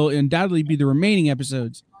will undoubtedly be the remaining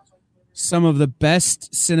episodes some of the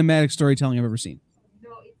best cinematic storytelling I've ever seen.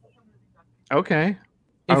 Okay.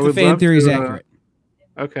 If the fan theory is accurate.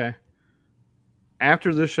 Okay.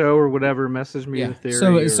 After the show or whatever, message me the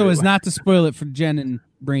theory. So as not to spoil it for Jen and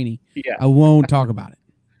Brainy, Yeah. I won't talk about it.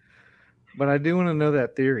 But I do want to know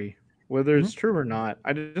that theory, whether it's true or not.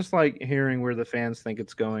 I just like hearing where the fans think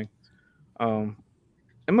it's going. And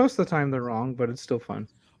most of the time they're wrong, but it's still fun.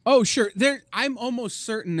 Oh, sure. I'm almost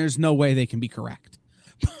certain there's no way they can be correct.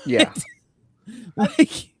 Yeah.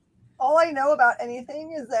 Like, All I know about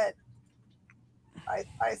anything is that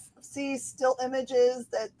I see still images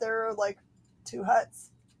that there are like 2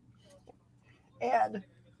 huts, and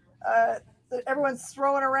that everyone's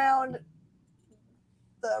throwing around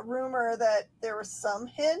the rumor that there was some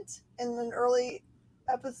hint in an early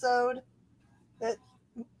episode that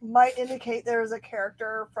might indicate there is a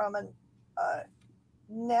character from an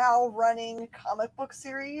now running comic book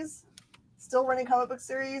series, still running comic book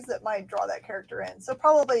series that might draw that character in. So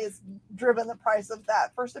probably it's driven the price of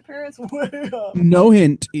that first appearance way up. no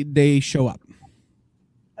hint, they show up.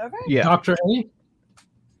 Okay. Yeah. Dr. A?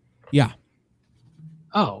 Yeah.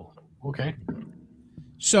 Oh, okay.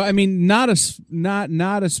 So I mean, not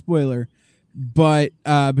a spoiler, but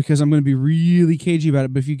because I'm going to be really cagey about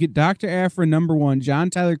it. But if you get Dr. Aphra #1, John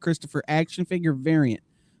Tyler Christopher action figure variant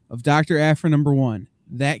of Dr. Aphra #1,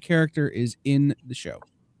 that character is in the show.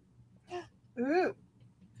 Ooh.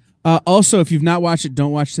 Also, if you've not watched it,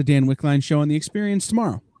 don't watch the Dan Wickline show on The Experience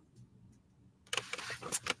tomorrow.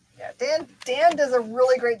 Yeah, Dan does a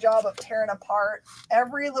really great job of tearing apart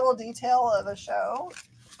every little detail of a show.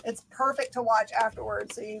 It's perfect to watch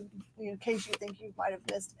afterwards, so you in case you think you might have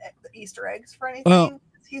missed the Easter eggs for anything. Well,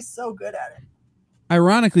 he's so good at it.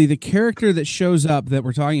 Ironically, the character that shows up that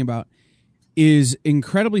we're talking about is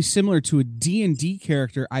incredibly similar to a D&D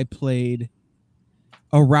character I played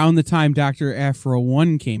around the time Dr. Aphra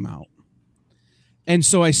 1 came out. And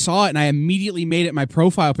so I saw it and I immediately made it my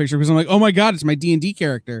profile picture because I'm like, oh my God, it's my D&D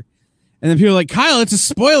character. And then people are like, Kyle, it's a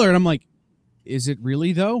spoiler. And I'm like, is it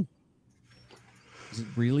really though? Is it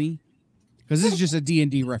really? Because this is just a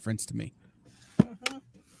D&D reference to me.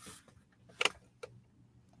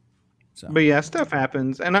 So. But yeah, stuff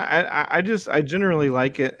happens, and I generally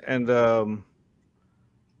like it, and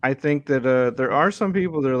I think that there are some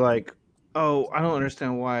people that are like, oh, I don't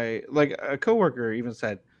understand why. Like a coworker even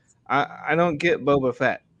said, I don't get Boba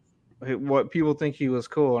Fett. What people think he was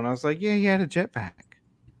cool, and I was like, yeah, he had a jetpack,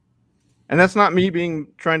 and that's not me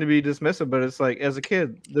trying to be dismissive, but it's like as a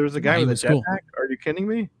kid, there was a guy with a jetpack. Cool. Are you kidding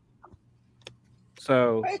me?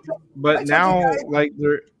 So, I but told now, you guys-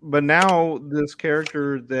 now this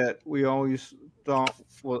character that we always thought,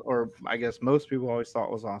 or I guess most people always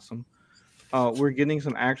thought was awesome, we're getting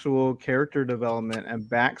some actual character development and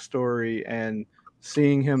backstory and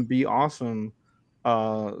seeing him be awesome.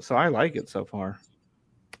 So I like it so far.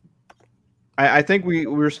 I think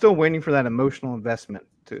we're still waiting for that emotional investment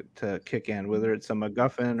to kick in, whether it's a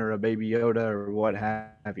MacGuffin or a Baby Yoda or what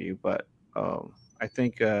have you. But I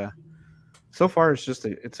think. So far,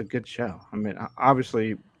 it's a good show. I mean,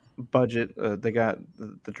 obviously, budget. They got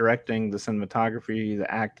the directing, the cinematography,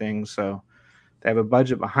 the acting. So They have a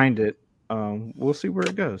budget behind it. We'll see where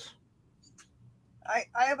it goes. I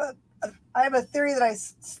have a theory that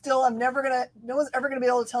I'm never gonna, no one's ever gonna be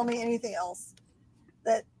able to tell me anything else.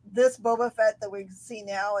 That this Boba Fett that we see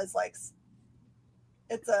now is like,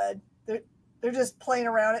 they're just playing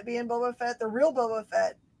around at being Boba Fett. The real Boba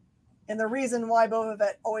Fett, and the reason why Boba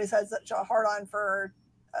Fett always had such a hard on for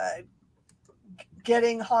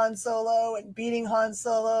getting Han Solo and beating Han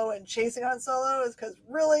Solo and chasing Han Solo is because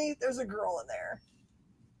really there's a girl in there.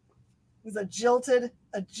 He's a jilted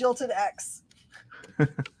ex.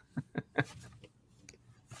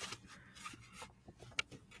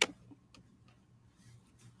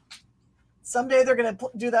 Someday they're going to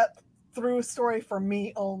do that through story for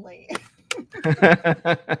me only. I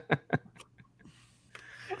like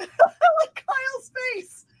Kyle's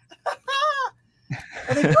face.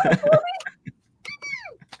 Are they doing it for me?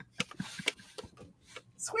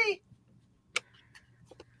 Sweet.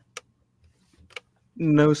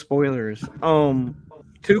 No spoilers.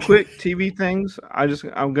 Two quick TV things.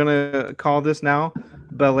 I'm gonna call this now.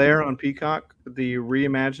 Bel Air on Peacock. The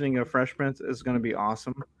reimagining of Fresh Prince is gonna be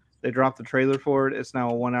awesome. They dropped the trailer for it. It's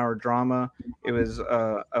now a 1-hour drama. It was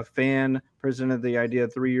a fan presented the idea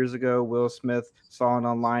 3 years ago. Will Smith saw it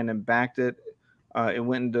online and backed it. It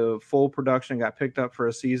went into full production, got picked up for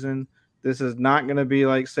a season. This is not going to be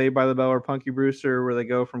like Saved by the Bell or Punky Brewster, where they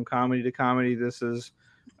go from comedy to comedy. This is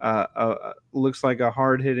looks like a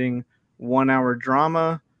hard-hitting 1-hour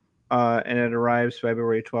drama, and it arrives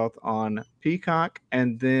February 12th on Peacock.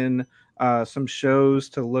 And then some shows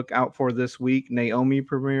to look out for this week. Naomi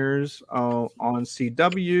premieres on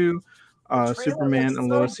CW. Superman and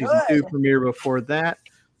Lois season 2 premiere before that.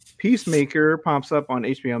 Peacemaker pops up on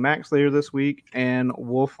HBO Max later this week, and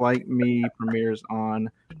Wolf Like Me premieres on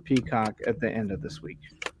Peacock at the end of this week.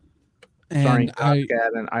 Starring Josh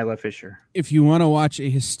Gad and Isla Fisher. If you want to watch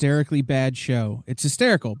a hysterically bad show, it's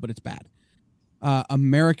hysterical, but it's bad.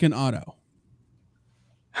 American Auto.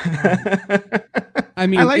 I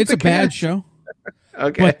mean, it's a bad show,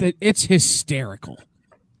 okay, but it's hysterical.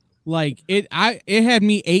 Like it had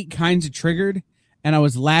me 8 kinds of triggered, and I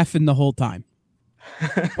was laughing the whole time.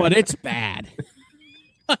 But it's bad.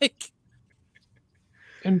 Like,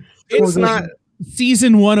 and it's not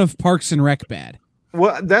season 1 of Parks and Rec bad.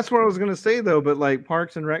 Well, that's what I was gonna say though. But like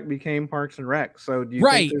Parks and Rec became Parks and Rec, so do you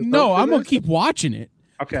right? No, I'm gonna keep watching it.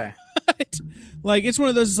 Okay. Like it's one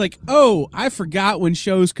of those. It's like, oh, I forgot when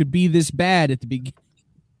shows could be this bad at the beginning.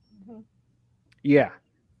 Yeah,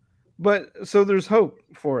 but so there's hope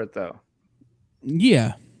for it though.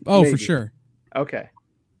 Yeah. Oh, Maybe. For sure. Okay.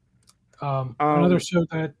 Another show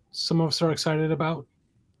that some of us are excited about.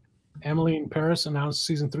 Emily in Paris announced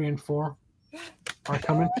season 3 and 4 are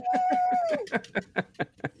coming.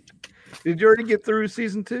 Did you already get through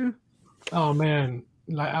season 2? Oh man,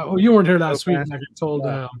 you weren't here last week. Like I told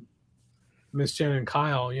Miss Jen and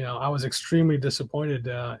Kyle, I was extremely disappointed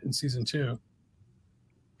in season 2,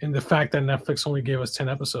 in the fact that Netflix only gave us 10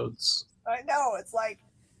 episodes. I know, it's like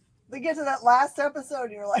they get to that last episode,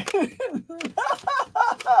 and you're like,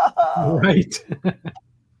 right.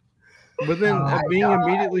 But then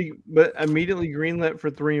immediately greenlit for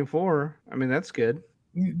 3 and 4. I mean, that's good.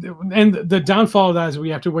 And the downfall of that is we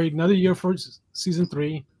have to wait another year for season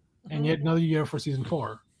 3, and yet another year for season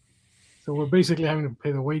 4. So we're basically having to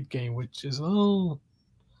play the wait game, which is the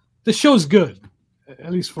show's good,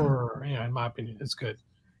 at least for in my opinion, it's good.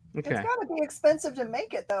 Okay. It's got to be expensive to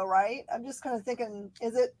make it, though, right? I'm just kind of thinking,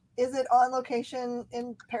 is it on location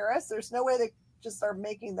in Paris? There's no way they just are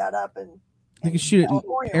making that up and. They can shoot it in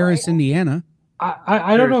Paris, right? Indiana.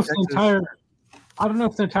 I don't know if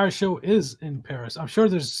the entire show is in Paris. I'm sure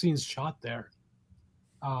there's scenes shot there,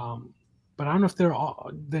 but I don't know if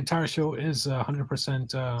the entire show is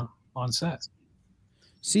 100% on set.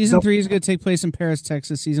 Season 3 is going to take place in Paris,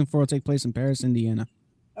 Texas. Season 4 will take place in Paris, Indiana.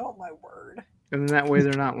 Oh my word! And that way,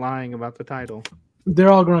 they're not lying about the title.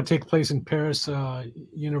 They're all going to take place in Paris,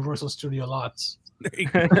 Universal Studio lots.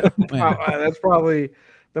 That's probably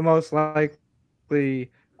the most likely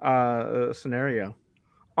scenario.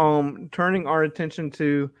 Turning our attention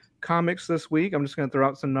to comics this week, I'm just going to throw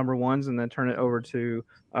out some number ones and then turn it over to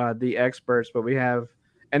the experts. But we have,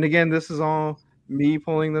 and again, this is all me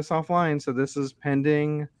pulling this offline, so this is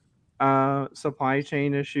pending supply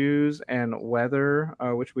chain issues and weather,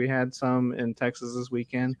 which we had some in Texas this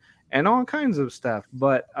weekend, and all kinds of stuff.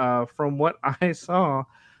 But from what I saw,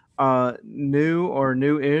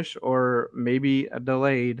 new-ish, or maybe a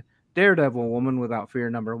delayed Daredevil Woman Without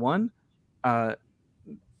Fear #1,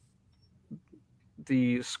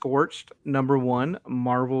 the Scorched #1,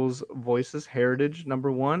 Marvel's Voices Heritage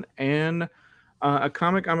 #1, and a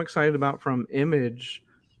comic I'm excited about from Image,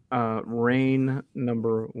 Rain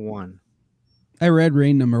 #1. I read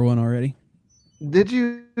Rain #1 already. Did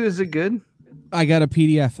you? Is it good? I got a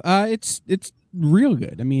PDF. It's real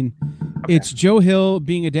good. I mean, it's Joe Hill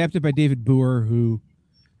being adapted by David Boer, who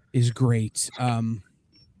is great.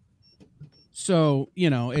 So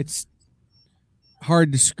it's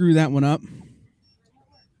hard to screw that one up.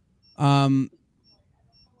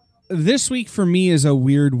 This week for me is a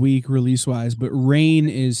weird week release wise, but Rain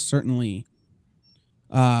is certainly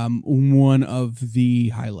one of the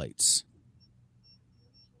highlights.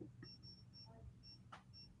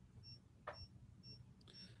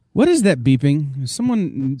 What is that beeping?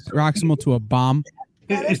 Someone proximal to a bomb.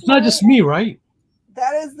 It's not just me, right?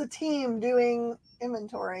 That is the team doing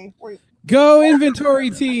inventory. Go inventory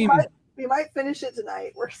team. We might finish it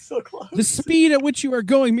tonight. We're so close. The speed at which you are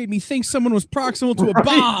going made me think someone was proximal to a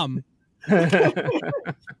bomb.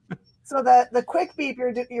 So the quick beep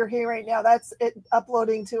you're hearing right now, that's it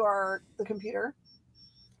uploading to the computer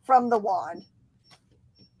from the wand.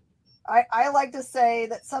 I like to say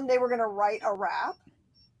that someday we're going to write a rap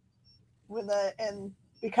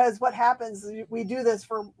because what happens is we do this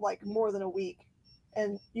for like more than a week,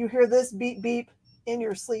 and you hear this beep beep in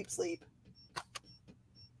your sleep.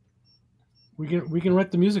 We can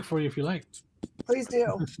write the music for you if you like. Please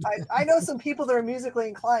do. I know some people that are musically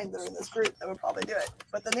inclined that are in this group that would probably do it.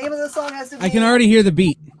 But the name of the song has to be. I can already hear the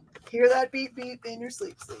beat. Hear that beep beep in your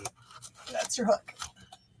sleep. That's your hook.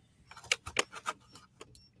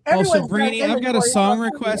 Also, Brainy, I've got a song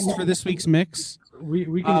request for this week's mix. We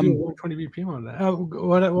can do 120 BPM on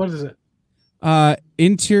that. What is it?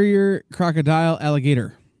 Interior Crocodile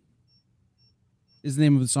Alligator is the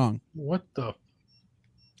name of the song. What the?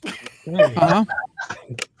 Uh-huh.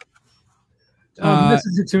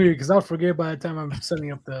 Message it to me because I'll forget by the time I'm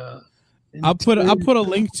setting up the. I'll put a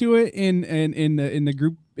link to it in the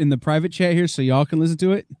group in the private chat here so y'all can listen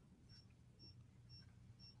to it.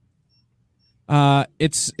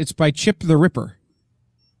 It's by Chip the Ripper,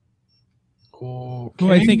 okay.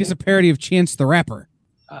 who I think is a parody of Chance the Rapper.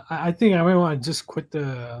 I think I might want to just quit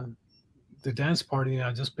the dance party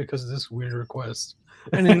now just because of this weird request.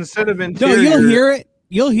 And instead of interior, No,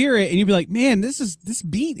 you'll hear it, and you'll be like, "Man, this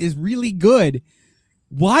beat is really good.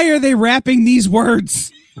 Why are they rapping these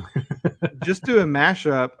words?" just do a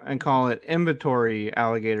mashup and call it inventory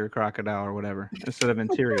alligator crocodile or whatever instead of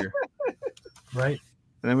interior. Right.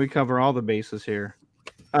 And then we cover all the bases here.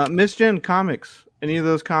 Miss Jen, comics. Any of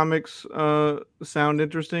those comics sound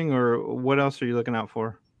interesting, or what else are you looking out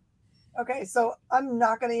for? Okay, so I'm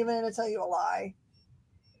not going to even tell you a lie.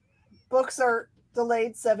 Books are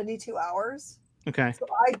delayed 72 hours. Okay. So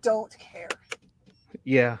I don't care.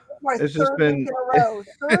 Yeah. It's just been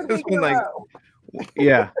third week in a row.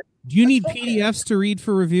 Yeah. Do you need PDFs to read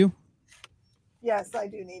for review? Yes, I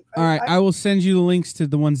do need. All right, I will send you the links to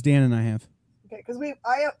the ones Dan and I have. Okay, because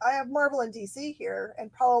I have Marvel and DC here,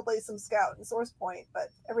 and probably some Scout and Source Point, but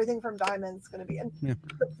everything from Diamond's going to be in. Yeah.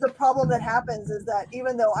 The problem that happens is that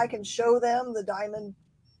even though I can show them the Diamond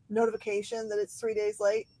notification that it's 3 days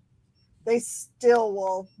late, they still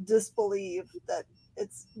will disbelieve that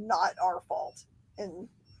it's not our fault and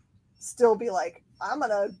still be like, I'm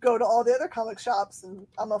going to go to all the other comic shops and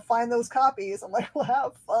I'm going to find those copies. I'm like, well,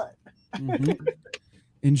 have fun. Mm-hmm.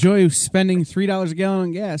 Enjoy spending $3 a gallon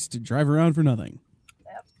on gas to drive around for nothing.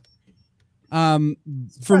 Yep.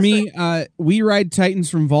 For me, We Ride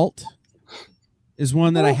Titans from Vault is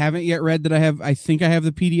one that I haven't yet read that I think I have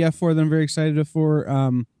the PDF for that I'm very excited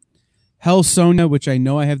for. Hell Sonia, which I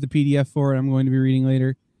know I have the PDF for and I'm going to be reading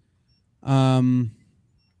later. What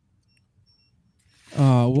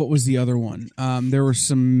was the other one? There were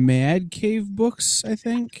some Mad Cave books, I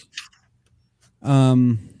think.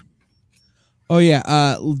 Oh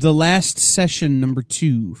yeah, The Last Session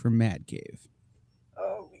 #2 from Mad Cave.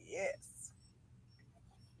 Oh yes.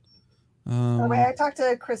 I I talked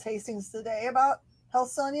to Chris Hastings today about Hell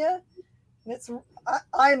Sonia, and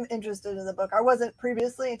I'm interested in the book. I wasn't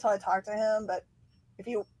previously until I talked to him, but if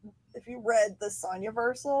you read the Sonya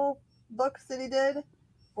Versal books that he did,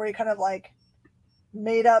 where he kind of like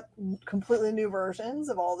made up completely new versions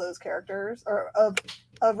of all those characters or of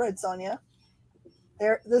Red Sonja.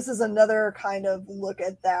 This is another kind of look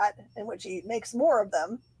at that in which he makes more of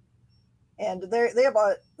them, and they have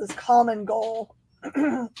this common goal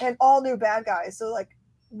and all new bad guys. So like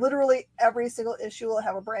literally every single issue will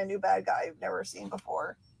have a brand new bad guy you've never seen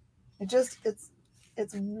before.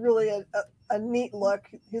 It's really a neat look.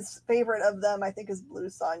 His favorite of them, I think, is Blue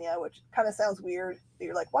Sonja, which kind of sounds weird.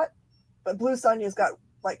 You're like, what? But Blue Sonja's got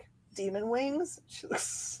like demon wings. She looks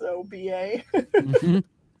so BA. Mm-hmm.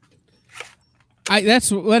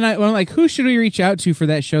 That's when I'm like, who should we reach out to for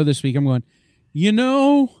that show this week? I'm going,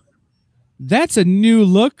 That's a new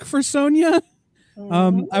look for Sonia.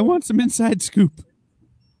 Mhm. I want some inside scoop.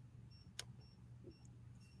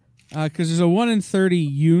 Because there's a 1 in 30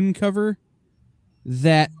 Yoon cover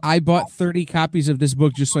that I bought 30 copies of this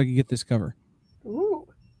book just so I could get this cover. Ooh.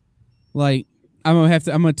 Like, I'm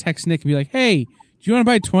gonna text Nick and be like, "Hey, do you want to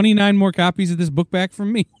buy 29 more copies of this book back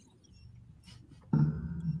from me?"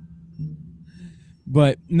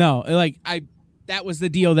 But no, like that was the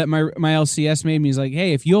deal that my LCS made me. He's like,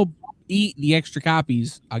 "Hey, if you'll eat the extra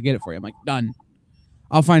copies, I'll get it for you." I'm like, "Done.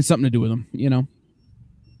 I'll find something to do with them." You know.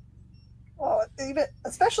 Well, even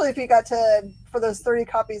especially if you got to, for those 30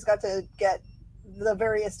 copies, got to get the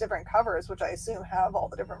various different covers, which I assume have all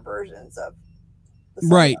the different versions of the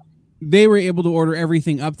Sonya. Right. They were able to order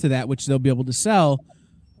everything up to that, which they'll be able to sell,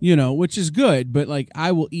 you know, which is good. But like,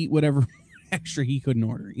 I will eat whatever extra he couldn't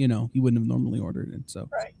order. You know, he wouldn't have normally ordered it. So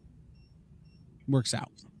Right. works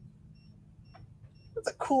out. It's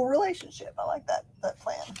a cool relationship. I like that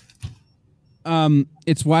plan.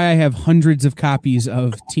 It's why I have hundreds of copies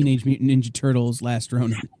of Teenage Mutant Ninja Turtles Last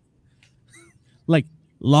Ronin. Like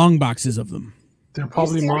long boxes of them. They're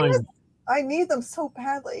probably serious? mine. I need them so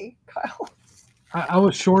badly, Kyle. I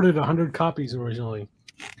was shorted 100 copies originally.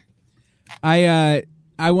 I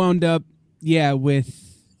wound up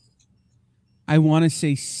with, I want to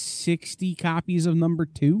say 60 copies of number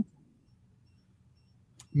 2.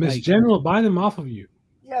 Miss Like- Jen will buy them off of you.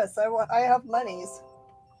 Yes, I have monies.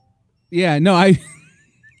 Yeah, no, I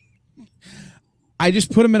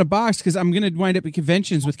just put them in a box because I'm gonna wind up at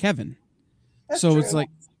conventions with Kevin. That's So true. it's like,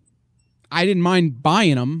 I didn't mind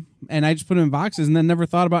buying them, and I just put them in boxes, and then never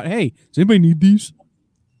thought about, hey, does anybody need these?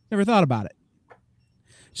 Never thought about it.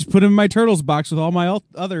 Just put them in my Turtles box with all my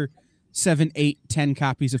other 7, 8, 10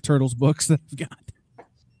 copies of Turtles books that I've got.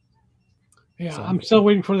 Yeah, So- I'm still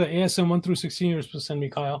waiting for the ASM 1 through 16ers to send me,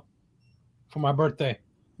 Kyle, for my birthday.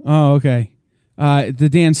 Oh, okay. The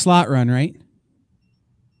Dan Slott run, right?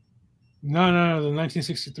 No, the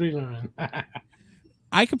 1963 line.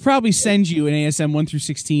 I could probably send you an ASM 1 through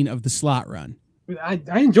 16 of the Slot run. I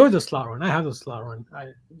enjoyed the slot run. I have the slot run.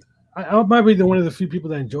 I might be one of the few people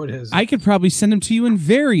that enjoyed his. I could probably send them to you in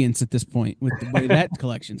variants at this point with the way that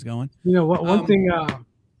collection's going. You know what? One thing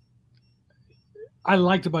I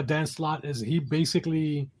liked about Dan Slott is he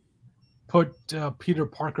basically put Peter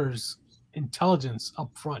Parker's intelligence up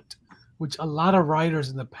front, which a lot of writers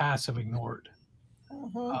in the past have ignored.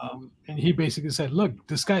 Mhm. And he basically said, "Look,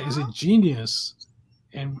 this guy is a genius,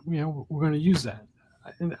 and we're going to use that."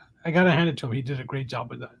 And I got to hand it to him; he did a great job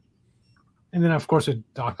with that. And then, of course, with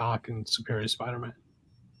Doc Ock and Superior Spider-Man.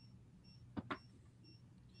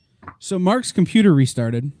 So Mark's computer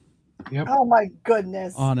restarted Oh my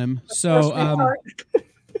goodness. on him. First So, restart.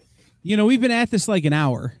 we've been at this like an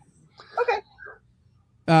hour.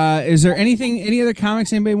 Okay. Is there any other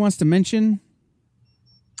comics anybody wants to mention?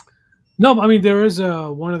 No, I mean there is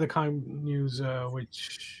one of the comic news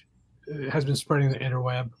which has been spreading the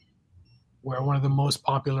interweb, where one of the most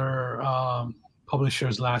popular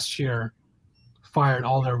publishers last year fired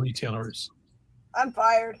all their retailers. I'm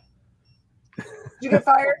fired. Did you get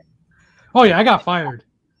fired? Oh yeah, I got fired.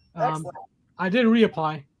 Excellent. I did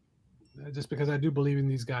reapply, just because I do believe in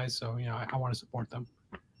these guys. So I want to support them.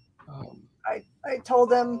 I told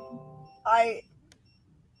them I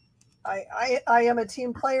am a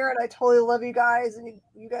team player and I totally love you guys and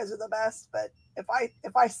you guys are the best. But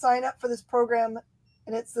if I sign up for this program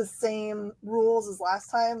and it's the same rules as last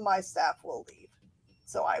time, my staff will leave.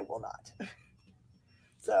 So I will not.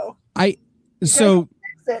 So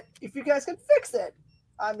fix it. If you guys can fix it,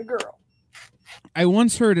 I'm the girl. I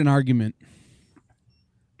once heard an argument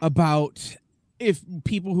about if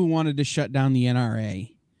people who wanted to shut down the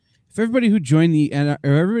NRA, if everybody who joined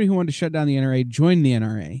everybody who wanted to shut down the NRA joined the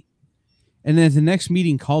NRA, and then at the next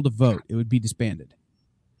meeting called a vote, it would be disbanded.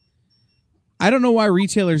 I don't know why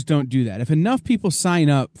retailers don't do that. If enough people sign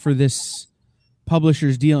up for this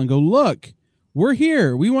publisher's deal and go, look, we're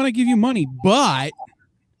here, we want to give you money, but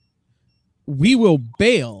we will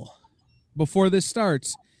bail before this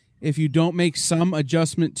starts if you don't make some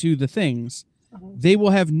adjustment to the things, they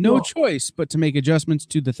will have no choice but to make adjustments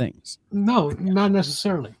to the things. No, not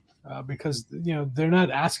necessarily, because they're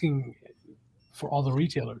not asking for all the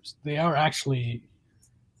retailers. They are actually.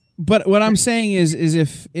 But what I'm saying is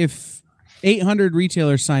if 800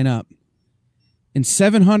 retailers sign up and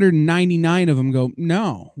 799 of them go,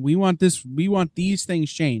 no, we want these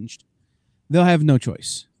things changed, they'll have no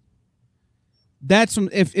choice. That's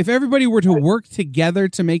if everybody were to work together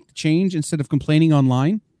to make the change instead of complaining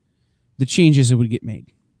online, the changes that would get made.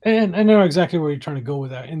 And I know exactly where you're trying to go with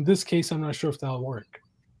that. In this case, I'm not sure if that'll work.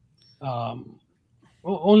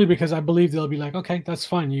 Only because I believe they'll be like, okay, that's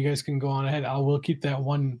fine. You guys can go on ahead. We'll keep that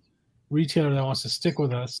one retailer that wants to stick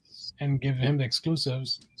with us and give him the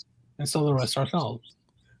exclusives and sell the rest ourselves.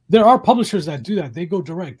 There are publishers that do that. They go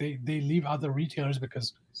direct. They leave out the retailers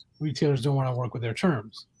because retailers don't want to work with their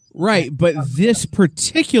terms. Right, but this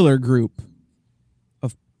particular group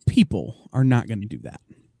of people are not going to do that.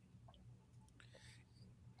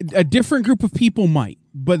 A different group of people might,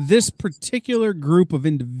 but this particular group of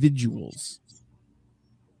individuals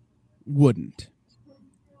wouldn't.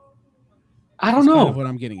 I don't know. Kind of what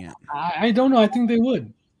I'm getting at. I don't know. I think they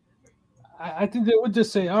would. I think they would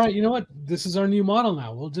just say, all right, you know what? This is our new model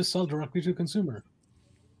now. We'll just sell directly to consumer.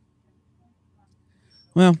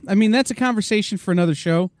 Well, I mean, that's a conversation for another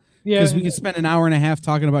show. Yeah. Because we could spend an hour and a half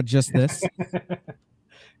talking about just this.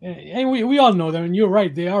 And we all know them. And you're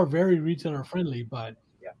right. They are very retailer friendly. But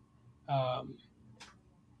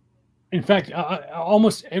in fact,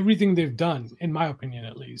 almost everything they've done, in my opinion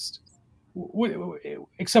at least,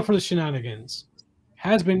 except for the shenanigans,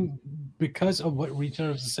 has been because of what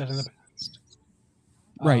retailers have said in the past.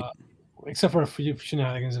 Right. Except for a few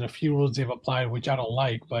shenanigans and a few rules they've applied, which I don't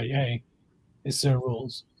like, but hey, it's their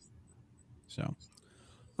rules. So,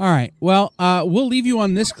 all right. Well, we'll leave you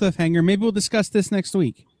on this cliffhanger. Maybe we'll discuss this next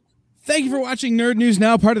week. Thank you for watching Nerd News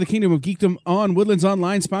Now, part of the Kingdom of Geekdom on Woodlands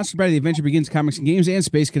Online, sponsored by the Adventure Begins Comics and Games and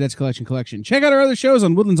Space Cadets Collection. Check out our other shows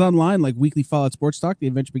on Woodlands Online, like Weekly Fallout Sports Talk, The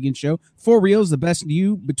Adventure Begins Show, For Reals, The Best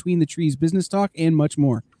You, Between the Trees Business Talk, and much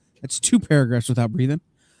more. That's 2 paragraphs without breathing.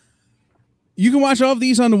 You can watch all of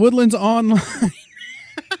these on the Woodlands Online.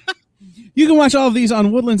 You can watch all of these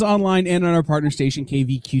on Woodlands Online and on our partner station,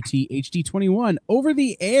 KVQT HD21, over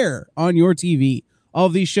the air on your TV. All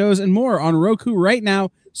of these shows and more on Roku right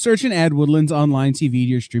now. Search and add Woodlands Online TV to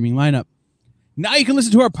your streaming lineup. Now you can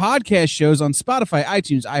listen to our podcast shows on Spotify,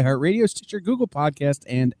 iTunes, iHeartRadio, Stitcher, Google Podcast,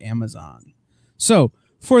 and Amazon. So,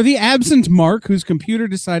 for the absent Mark, whose computer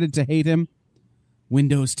decided to hate him,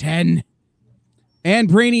 Windows 10, and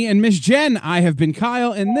Brainy and Miss Jen, I have been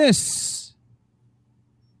Kyle, and this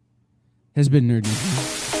has been Nerd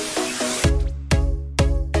News.